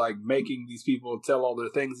where he's like making these people tell all their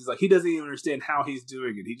things. He's like, he doesn't even understand how he's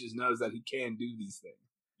doing it. He just knows that he can do these things.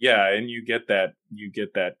 Yeah, and you get that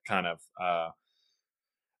kind of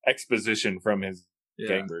exposition from his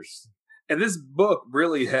gamers. And this book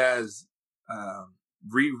really has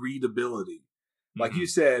rereadability. Like you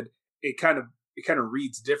said, it kind of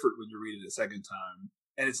reads different when you read it a second time.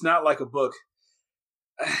 And it's not like a book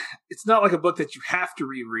that you have to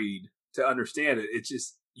reread to understand it. It's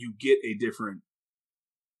just you get a different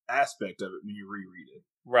aspect of it when you reread it.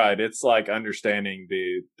 Right. It's like understanding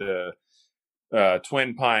the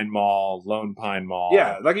Twin Pine Mall, Lone Pine Mall.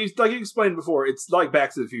 Yeah, like you explained before, it's like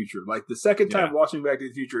Back to the Future. Like the second time watching Back to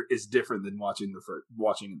the Future is different than watching it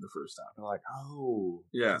the first time. You're like, oh,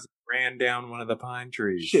 yeah, it ran down one of the pine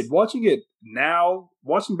trees. Shit, watching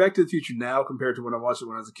Back to the Future now compared to when I watched it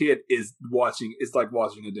when I was a kid is like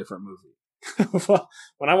watching a different movie. Well,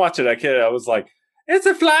 when I watched it as a kid, I was like, it's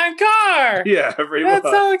a flying car. Yeah, pretty much.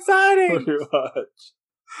 That's so exciting. Pretty much.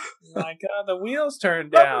 My God, the wheels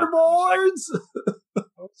turned down. Boards. I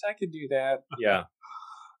wish I could do that. Yeah.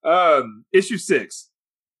 Issue 6. Is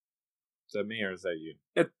that me or is that you?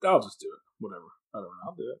 I'll just do it. Whatever. I don't know.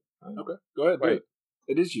 I'll do it. Okay. Go ahead. Wait.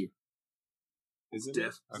 It is you. Is it?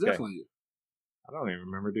 It's definitely you. I don't even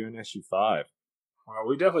remember doing issue 5. Well,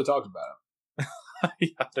 we definitely talked about it.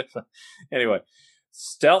 Yeah, definitely. Anyway.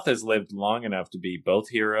 Stealth has lived long enough to be both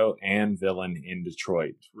hero and villain in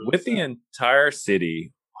Detroit. Really with the entire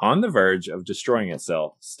city on the verge of destroying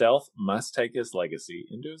itself, Stealth must take his legacy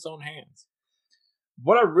into his own hands.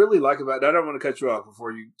 What I really like about I don't want to cut you off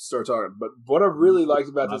before you start talking, but what I really liked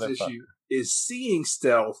about this issue is seeing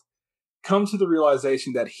Stealth come to the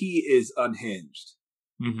realization that he is unhinged.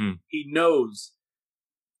 Mm-hmm. He knows,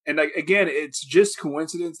 And like, again, it's just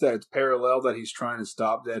coincidence that it's parallel that he's trying to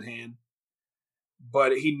stop Dead Hand,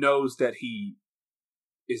 but he knows that he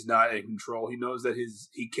is not in control. He knows that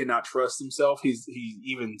he cannot trust himself. He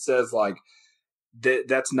even says like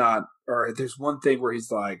that's not. Or there's one thing where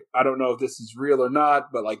he's like, I don't know if this is real or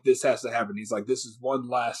not, but like this has to happen. He's like, this is one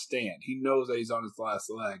last stand. He knows that he's on his last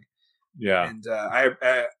leg. Yeah, and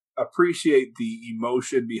I appreciate the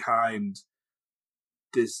emotion behind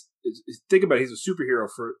this. Think about it, he's a superhero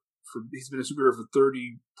for he's been a superhero for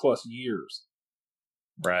 30 plus years,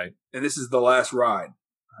 right? And this is the last ride.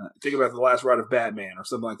 Think about the last ride of Batman or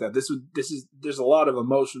something like that. There's a lot of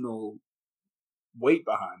emotional weight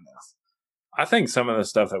behind this. I think some of the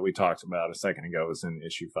stuff that we talked about a second ago was in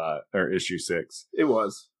issue 5 or issue 6. It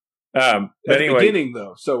was at the beginning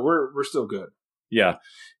though, so we're still good. Yeah.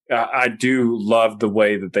 I do love the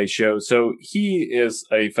way that they show. So he is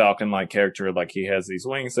a Falcon-like character. Like he has these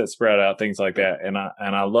wings that spread out, things like that. And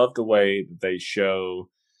I love the way that they show,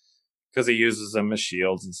 because he uses them as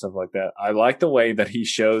shields and stuff like that. I like the way that he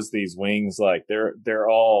shows these wings. Like they're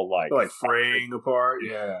all like fraying apart.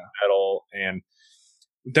 Yeah. Metal. And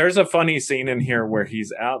there's a funny scene in here where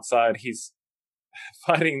he's outside. He's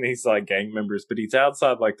fighting these like gang members, but he's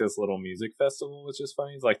outside like this little music festival, which is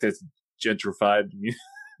funny. It's like this gentrified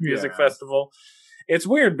music festival. It's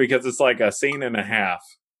weird because it's like a scene and a half,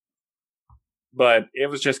 but it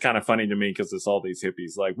was just kind of funny to me because it's all these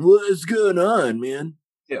hippies like, what's going on, man?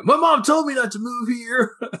 Yeah, my mom told me not to move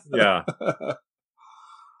here. Yeah.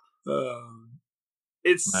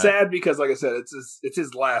 It's sad because, like I said, it's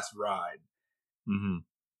his last ride. Mm-hmm.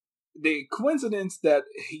 The coincidence that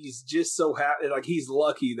he's just so happy, like he's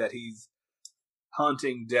lucky that he's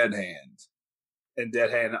hunting Dead Hand, and Dead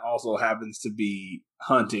Hand also happens to be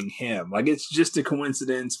hunting him. Like it's just a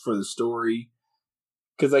coincidence for the story,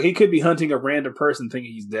 because like he could be hunting a random person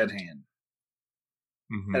thinking he's Dead Hand.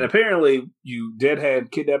 Mm-hmm. And apparently, Dead Hand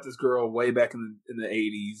kidnapped this girl way back in the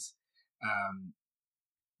 80s.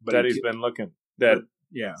 But that he's been looking. That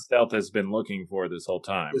Stealth has been looking for this whole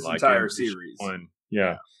time. This like entire series.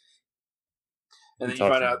 Yeah. And then you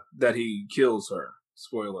find out that he kills her.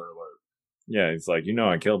 Spoiler alert. Yeah, he's like,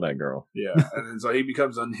 I killed that girl. Yeah, and then so he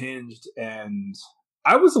becomes unhinged, and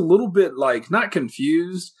I was a little bit like not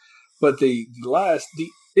confused, but the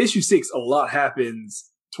issue 6, a lot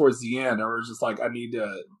happens towards the end. I was just like, I need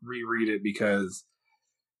to reread it because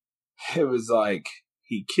it was like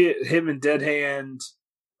him and Dead Hand,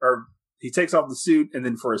 or he takes off the suit, and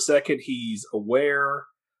then for a second he's aware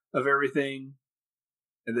of everything.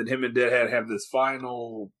 And then him and Dead Hand have this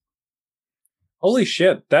final. Holy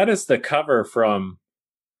shit! That is the cover from.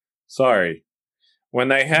 When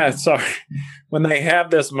they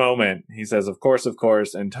have this moment, he says, "Of course,"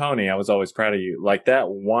 and Tony, I was always proud of you. Like that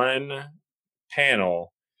one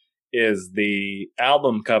panel is the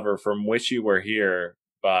album cover from "Wish You Were Here"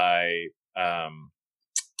 by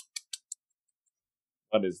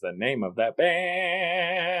what is the name of that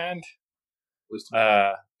band?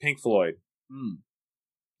 Pink Floyd.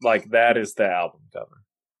 Like that is the album cover.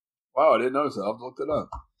 Wow, I didn't notice that. I've looked it up.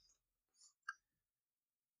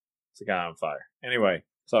 It's a guy on fire. Anyway,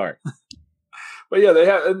 sorry. But yeah, they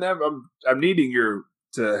have. And I'm needing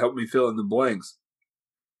to help me fill in the blanks.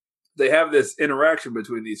 They have this interaction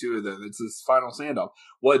between these two of them. It's this final standoff.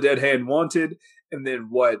 What Dead Hand wanted, and then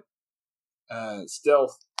what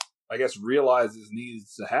Stealth, I guess, realizes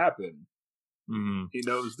needs to happen. Mm-hmm. He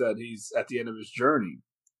knows that he's at the end of his journey.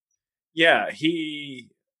 Yeah, he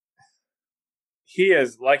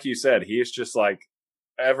is, like you said, he is just like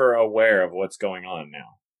ever aware of what's going on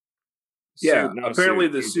now. Apparently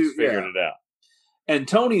the suit figured it out. And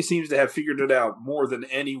Tony seems to have figured it out more than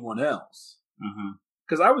anyone else.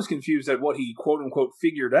 Because I was confused at what he quote unquote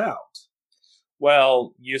figured out.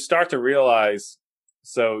 Well, you start to realize,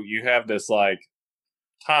 so you have this like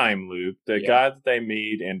time loop. The guy that they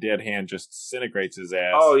meet and Dead Hand just disintegrates his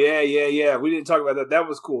ass. Oh, yeah. We didn't talk about that. That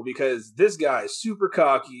was cool because this guy is super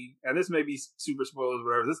cocky, and this may be super spoilers or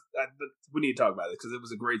whatever. We need to talk about it because it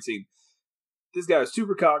was a great scene. This guy was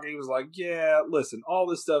super cocky. He was like, yeah, listen, all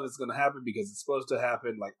this stuff is going to happen because it's supposed to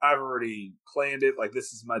happen. Like, I've already planned it. Like,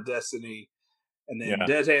 this is my destiny. And then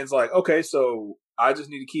Dead Hand's like, okay, so I just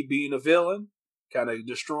need to keep being a villain, kind of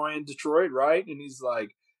destroying Detroit, right? And he's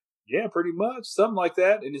like, yeah, pretty much, something like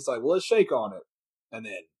that. And it's like, well, let's shake on it. And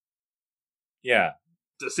then,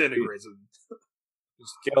 disintegrates him.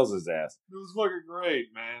 Just kills his ass. It was fucking great,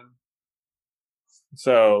 man.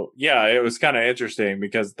 So, yeah, it was kind of interesting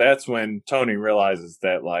because that's when Tony realizes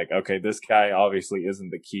that, like, okay, this guy obviously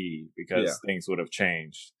isn't the key because things would have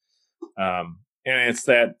changed. And it's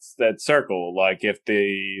that circle. Like, if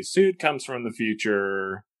the suit comes from the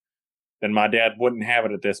future, then my dad wouldn't have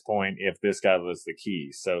it at this point if this guy was the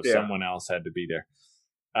key. So someone else had to be there.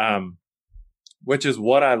 Which is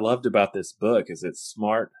what I loved about this book, is it's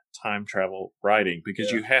smart time travel writing,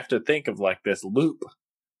 because you have to think of like this loop,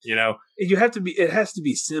 you know. You have to be. It has to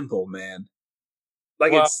be simple, man.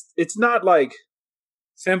 Like it's not like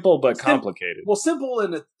simple but complicated. Well, simple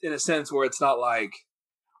in a sense where it's not like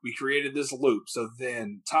we created this loop, so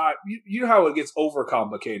then time. You know how it gets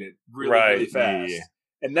overcomplicated really fast. Yeah.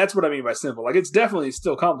 And that's what I mean by simple. Like, it's definitely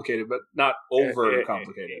still complicated, but not over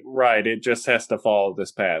complicated. Right. It just has to follow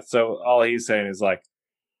this path. So all he's saying is like,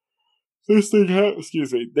 this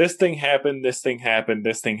thing happened, this thing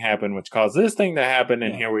happened, which caused this thing to happen,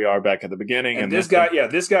 and here we are back at the beginning. And this guy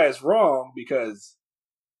is wrong because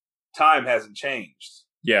time hasn't changed.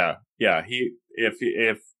 Yeah. Yeah.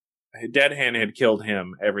 If Dead Hand had killed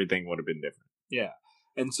him, everything would have been different. Yeah.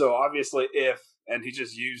 And so obviously and he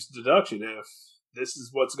just used deduction, if this is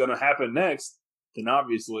what's going to happen next, then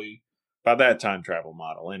obviously by that time travel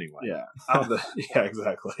model anyway. Yeah. Yeah,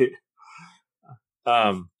 exactly.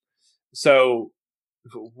 So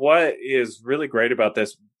what is really great about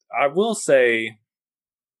this, I will say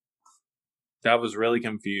I was really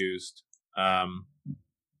confused.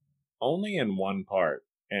 Only in one part.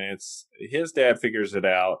 And it's his dad figures it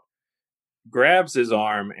out, grabs his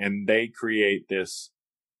arm, and they create this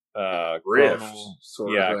rift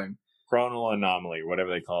sort of thing. Chronal anomaly, whatever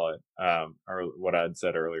they call it, or what I'd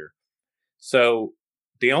said earlier. So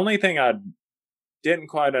the only thing I didn't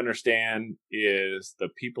quite understand is the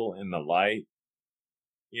people in the light.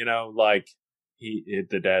 You know, like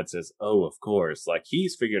the dad says, "Oh, of course," like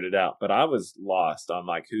he's figured it out. But I was lost on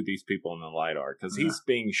like who these people in the light are, because he's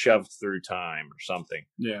being shoved through time or something.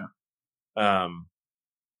 Yeah.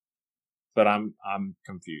 But I'm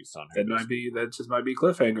confused on who that just might be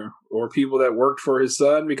Cliffhanger, or people that worked for his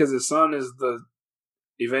son, because his son is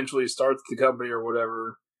eventually starts the company or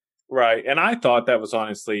whatever. Right. And I thought that was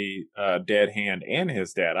honestly Dead Hand and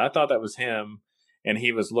his dad. I thought that was him, and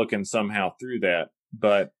he was looking somehow through that.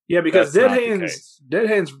 But yeah, because Dead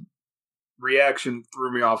Hand's reaction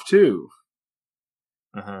threw me off too.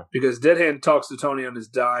 Because Dead Hand talks to Tony on his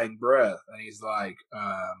dying breath, and he's like,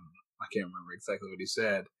 I can't remember exactly what he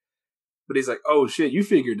said. But he's like, "Oh shit, you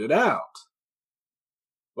figured it out.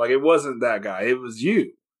 Like, it wasn't that guy; it was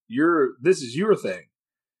you. This is your thing."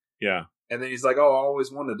 Yeah. And then he's like, "Oh, I always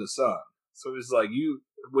wanted a son." So it was like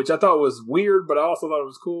which I thought was weird, but I also thought it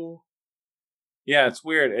was cool. Yeah, it's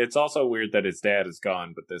weird. It's also weird that his dad is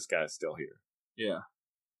gone, but this guy's still here. Yeah,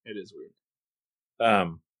 it is weird.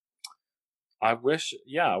 I wish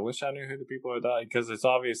I knew who the people are dying, because it's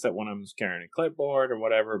obvious that one of them's carrying a clipboard or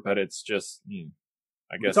whatever, but it's just.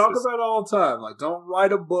 I guess we talk about it all the time. Like, don't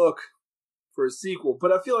write a book for a sequel.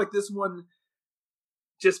 But I feel like this one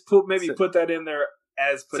just put that in there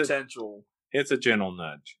as potential. It's a gentle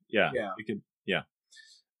nudge. Yeah. Yeah. You could,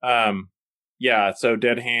 yeah. So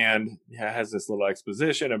Dead Hand has this little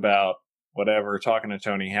exposition about whatever, talking to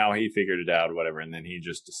Tony, how he figured it out or whatever, and then he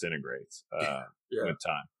just disintegrates with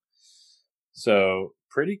time. So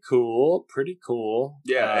pretty cool.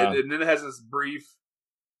 Yeah, and then it has this brief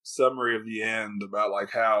summary of the end about like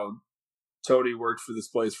how Tony worked for this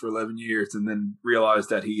place for 11 years and then realized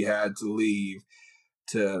that he had to leave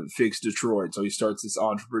to fix Detroit. So he starts this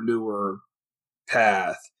entrepreneur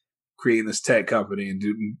path, creating this tech company and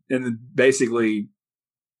then basically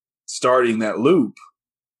starting that loop.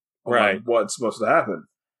 Right. What's supposed to happen.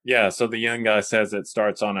 Yeah. So the young guy says it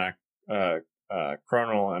starts on a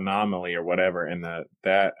chronal anomaly or whatever. And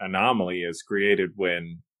that anomaly is created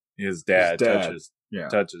when his dad.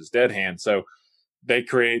 touches Dead Hand. So they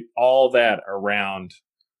create all that around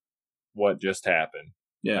what just happened.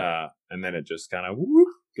 Yeah. And then it just kind of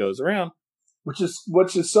goes around. Which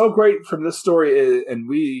is so great from this story and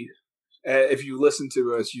we, if you listen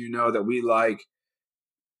to us, you know that we like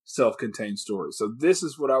self-contained stories. So this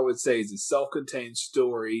is what I would say is a self-contained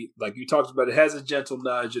story. Like you talked about, it has a gentle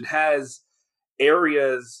nudge. It has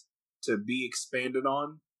areas to be expanded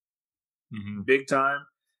on big time.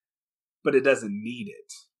 But it doesn't need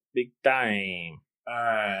it. Big time.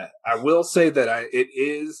 I will say that it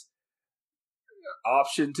is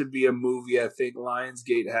option to be a movie. I think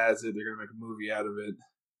Lionsgate has it. They're going to make a movie out of it.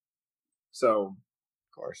 So,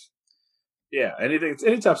 of course, yeah.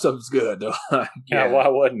 Anytime something's good, though. Yeah, why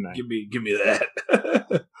wouldn't I? Give me that.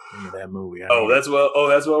 Give me that movie. That's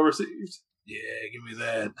well received. Yeah, give me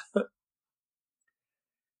that.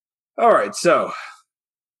 All right, so.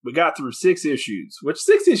 We got through 6 issues, which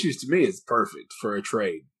 6 issues to me is perfect for a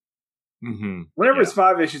trade. Whenever it's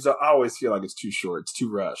 5 issues, I always feel like it's too short. It's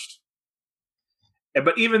too rushed.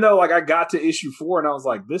 But even though like I got to issue 4 and I was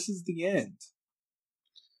like, this is the end.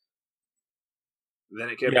 Then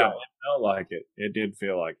it kept Yeah, going. it felt like it. It did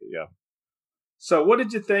feel like it. Yeah. So, what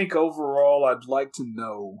did you think overall? I'd like to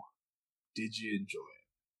know. Did you enjoy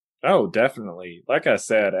it? Oh, definitely. Like I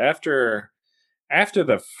said, after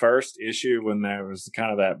the first issue, when there was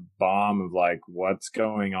kind of that bomb of like what's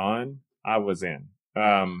going on, I was in.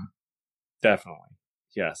 Definitely.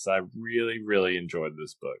 Yes, I really, really enjoyed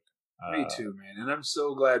this book. Me too, man. And I'm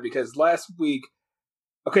so glad because last week,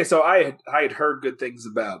 okay, so I had heard good things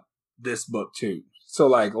about this book too. So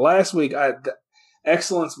like last week,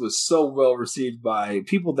 Excellence was so well received by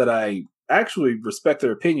people that I actually respect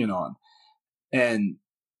their opinion on. And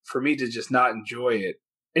for me to just not enjoy it,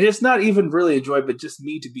 and it's not even really enjoy it, but just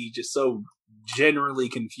me to be just so generally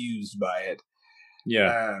confused by it.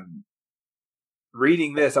 Yeah.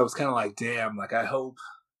 Reading this, I was kind of like, damn, like I hope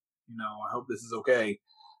this is okay.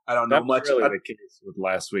 I don't know That was much. really the case with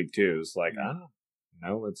last week too. It's like, I don't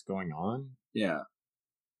know what's going on. Yeah.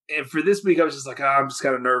 And for this week, I was just like, I'm just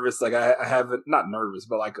kind of nervous. Like I haven't, not nervous,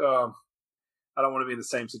 but like, I don't want to be in the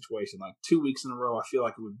same situation. Like 2 weeks in a row, I feel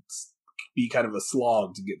like it would be kind of a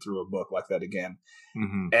slog to get through a book like that again.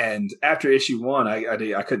 Mm-hmm. And after issue 1,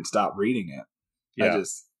 I couldn't stop reading it. Yeah.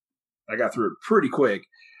 I got through it pretty quick.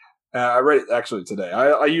 I read it actually today.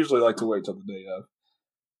 I usually like to wait till the day of.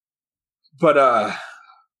 But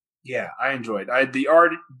yeah, I enjoyed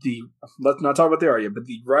it. Let's not talk about the art yet, but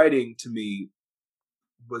the writing to me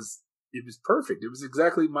was perfect. It was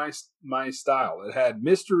exactly my style. It had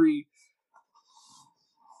mystery,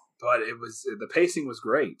 but the pacing was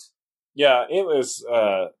great. Yeah, it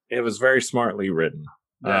was very smartly written.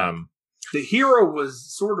 Yeah. The hero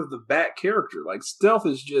was sort of the back character. Like Stealth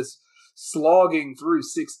is just slogging through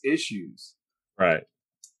 6 issues. Right.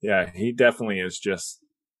 Yeah, he definitely is just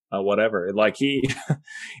whatever. Like it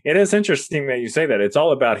is interesting that you say that. It's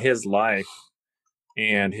all about his life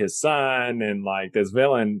and his son, and like this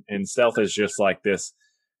villain, and Stealth is just like this.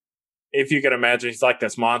 If you can imagine, he's like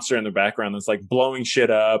this monster in the background that's like blowing shit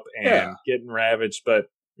up and getting ravaged, but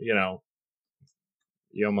you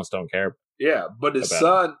almost don't care. Yeah, but his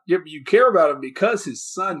son, you care about him because his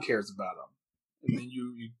son cares about him. And then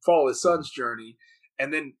you follow his son's journey,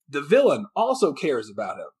 and then the villain also cares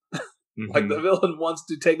about him. Mm-hmm. Like the villain wants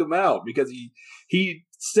to take him out because he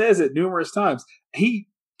says it numerous times. He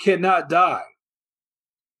cannot die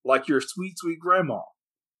like your sweet, sweet grandma.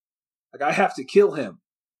 Like I have to kill him.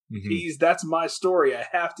 Mm-hmm. That's my story. I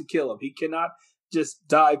have to kill him. He cannot just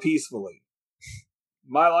die peacefully.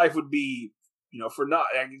 My life would be,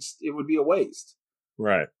 it would be a waste.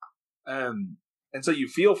 Right. And so you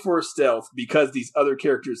feel for Stealth because these other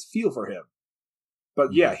characters feel for him.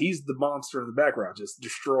 But yeah, he's the monster in the background, just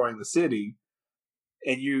destroying the city.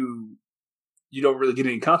 And you don't really get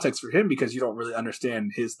any context for him because you don't really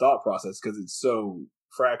understand his thought process because it's so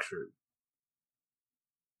fractured.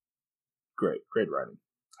 Great writing.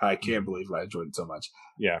 I can't believe I enjoyed it so much.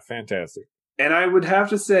 Yeah, fantastic. And I would have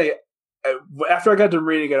to say, after I got to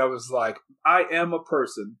reading it, I was like, I am a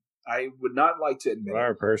person. I would not like to admit you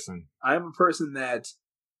are a person. I am a person that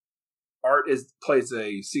art plays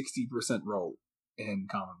a 60% role in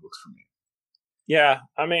comic books for me. Yeah,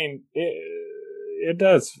 I mean, it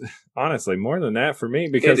does, honestly, more than that for me,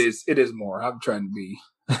 because it is more. I'm trying to be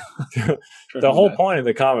the whole point of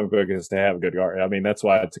the comic book is to have good art. I mean, that's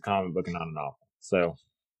why it's a comic book and not a novel. So,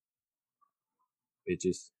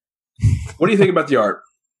 bitches. What do you think about the art?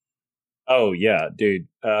 Oh yeah, dude,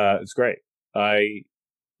 it's great. I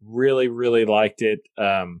really, really liked it.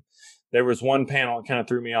 There was one panel that kind of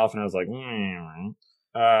threw me off, and I was like,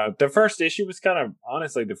 the first issue was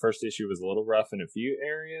honestly, the first issue was a little rough in a few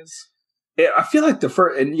areas. Yeah, I feel like the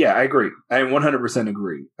first, and yeah, I agree. I 100%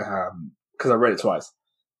 agree because I read it twice.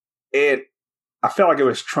 I felt like it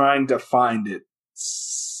was trying to find its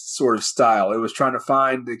sort of style. It was trying to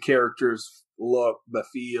find the characters' look, the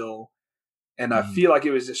feel, and I feel like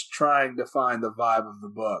it was just trying to find the vibe of the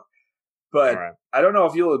book. But right. I don't know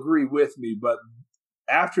if you'll agree with me, but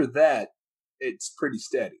after that, it's pretty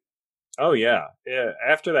steady. Oh, yeah.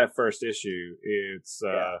 After that first issue, it's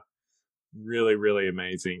really, really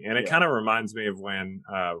amazing. And it kind of reminds me of when,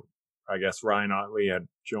 I guess, Ryan Ottley had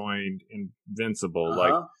joined Invincible.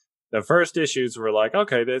 Like, the first issues were like,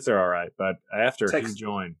 okay, these are all right. But after he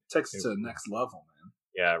joined... Takes it to the next level, man.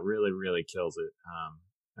 Yeah, it really, really kills it.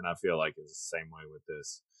 And I feel like it's the same way with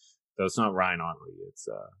this. Though it's not Ryan Ottley. It's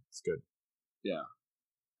good. Yeah.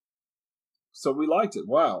 So we liked it.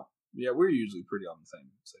 Wow. Yeah, we're usually pretty on the same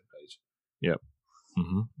page. Yep.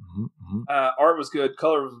 Art was good.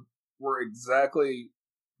 Colors were exactly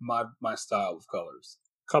my style of colors.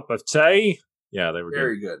 Cup of tea. Yeah, they were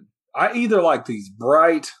very good. I either like these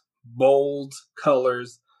bright, bold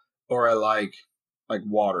colors, or I like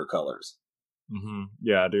watercolors. Mm-hmm.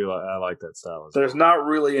 Yeah, I do. I like that style. There's not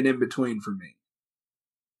really an in between for me,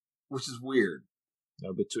 which is weird.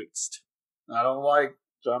 No betwixt. I don't like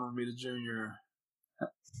John Romita Jr.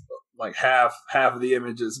 Like half of the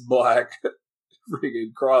image is black,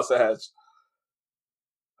 freaking crosshatch.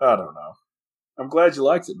 I don't know. I'm glad you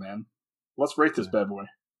liked it, man. Let's rate this bad boy.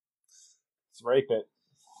 Let's rate it.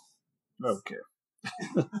 Okay.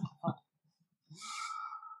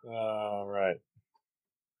 All right.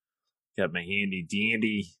 Got my handy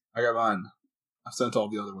dandy. I got mine. I've sent all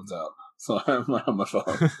the other ones out, so I'm on my phone.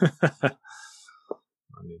 I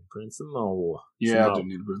need to print some more. Yeah, I do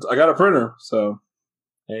need to print. I got a printer, so.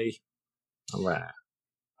 Hey. All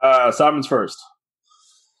right. Simon's first.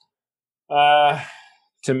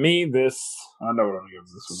 To me, this. I know what I'm going to give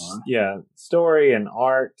this one on. Yeah, story and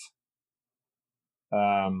art.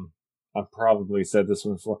 I've probably said this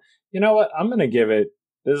one before. You know what? I'm going to give it.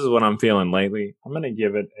 This is what I'm feeling lately. I'm going to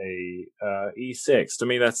give it a E6. To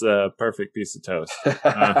me, that's a perfect piece of toast.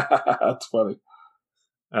 That's funny.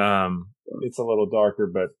 It's a little darker,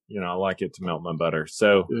 but I like it to melt my butter.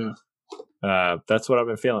 So that's what I've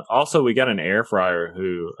been feeling. Also, we got an air fryer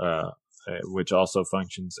which also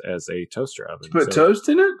functions as a toaster oven. You put toast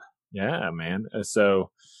in it? Yeah, man.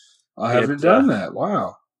 So I haven't done that.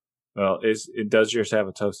 Wow. Well, it does yours have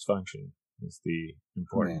a toast function? Is the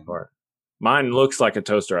important part. Mine looks like a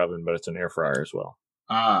toaster oven, but it's an air fryer as well.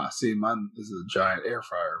 See, mine is a giant air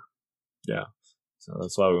fryer. Yeah, so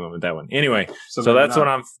that's why we went with that one. Anyway, so that's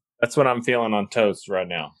what I'm feeling on toast right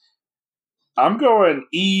now. I'm going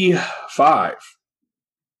E5.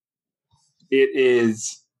 It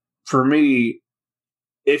is, for me,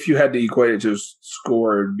 if you had to equate it to a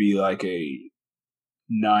score, it would be like a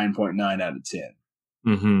 9.9 out of 10.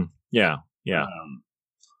 Mm-hmm. Yeah.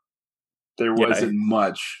 There wasn't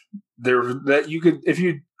much there that you could, if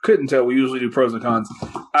you couldn't tell, we usually do pros and cons.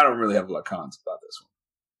 I don't really have a lot of cons about this one.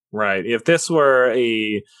 Right. If this were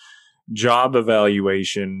a job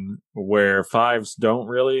evaluation where fives don't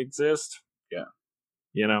really exist,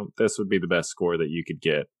 this would be the best score that you could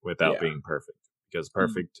get without being perfect, because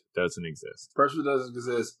perfect doesn't exist. Perfect doesn't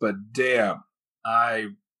exist, but damn,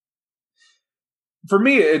 for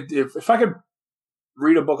me, if I could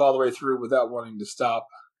read a book all the way through without wanting to stop,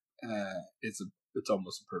 it's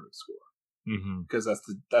almost a perfect score, because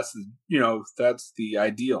that's the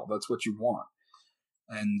ideal. That's what you want.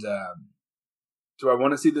 And do I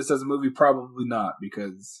want to see this as a movie? Probably not,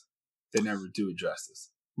 because they never do it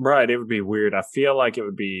justice. Right, it would be weird. I feel like it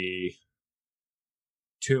would be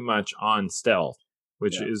too much on stealth,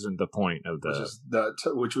 which isn't the point of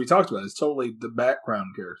which we talked about. It's totally the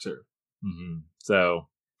background character. Mm-hmm. So,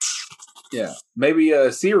 yeah, maybe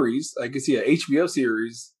a series. I could see a HBO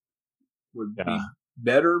series would be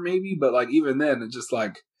better, maybe, but like even then, it's just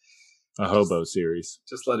like a hobo series.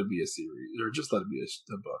 Just let it be a series, or just let it be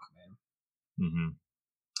a book, man.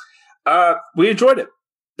 Mm-hmm. We enjoyed it.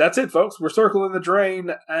 That's it, folks. We're circling the drain.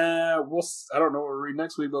 I don't know what we'll read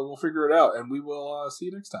next week, but we'll figure it out, and we will see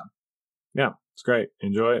you next time. Yeah, it's great.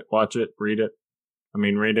 Enjoy it. Watch it. Read it. I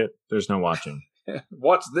mean, read it. There's no watching.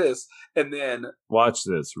 Watch this, and then watch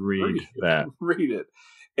this. Read that. Read it.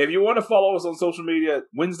 If you want to follow us on social media,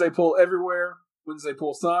 Wednesday Pull everywhere. Wednesday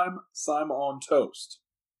Pull Sime on Toast.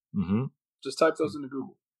 Mm-hmm. Just type those into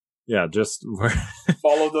Google. Yeah, just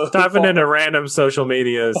follow type it into random social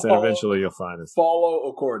medias, and eventually you'll find us. Follow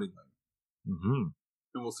accordingly. Mm-hmm.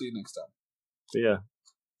 And we'll see you next time. See ya.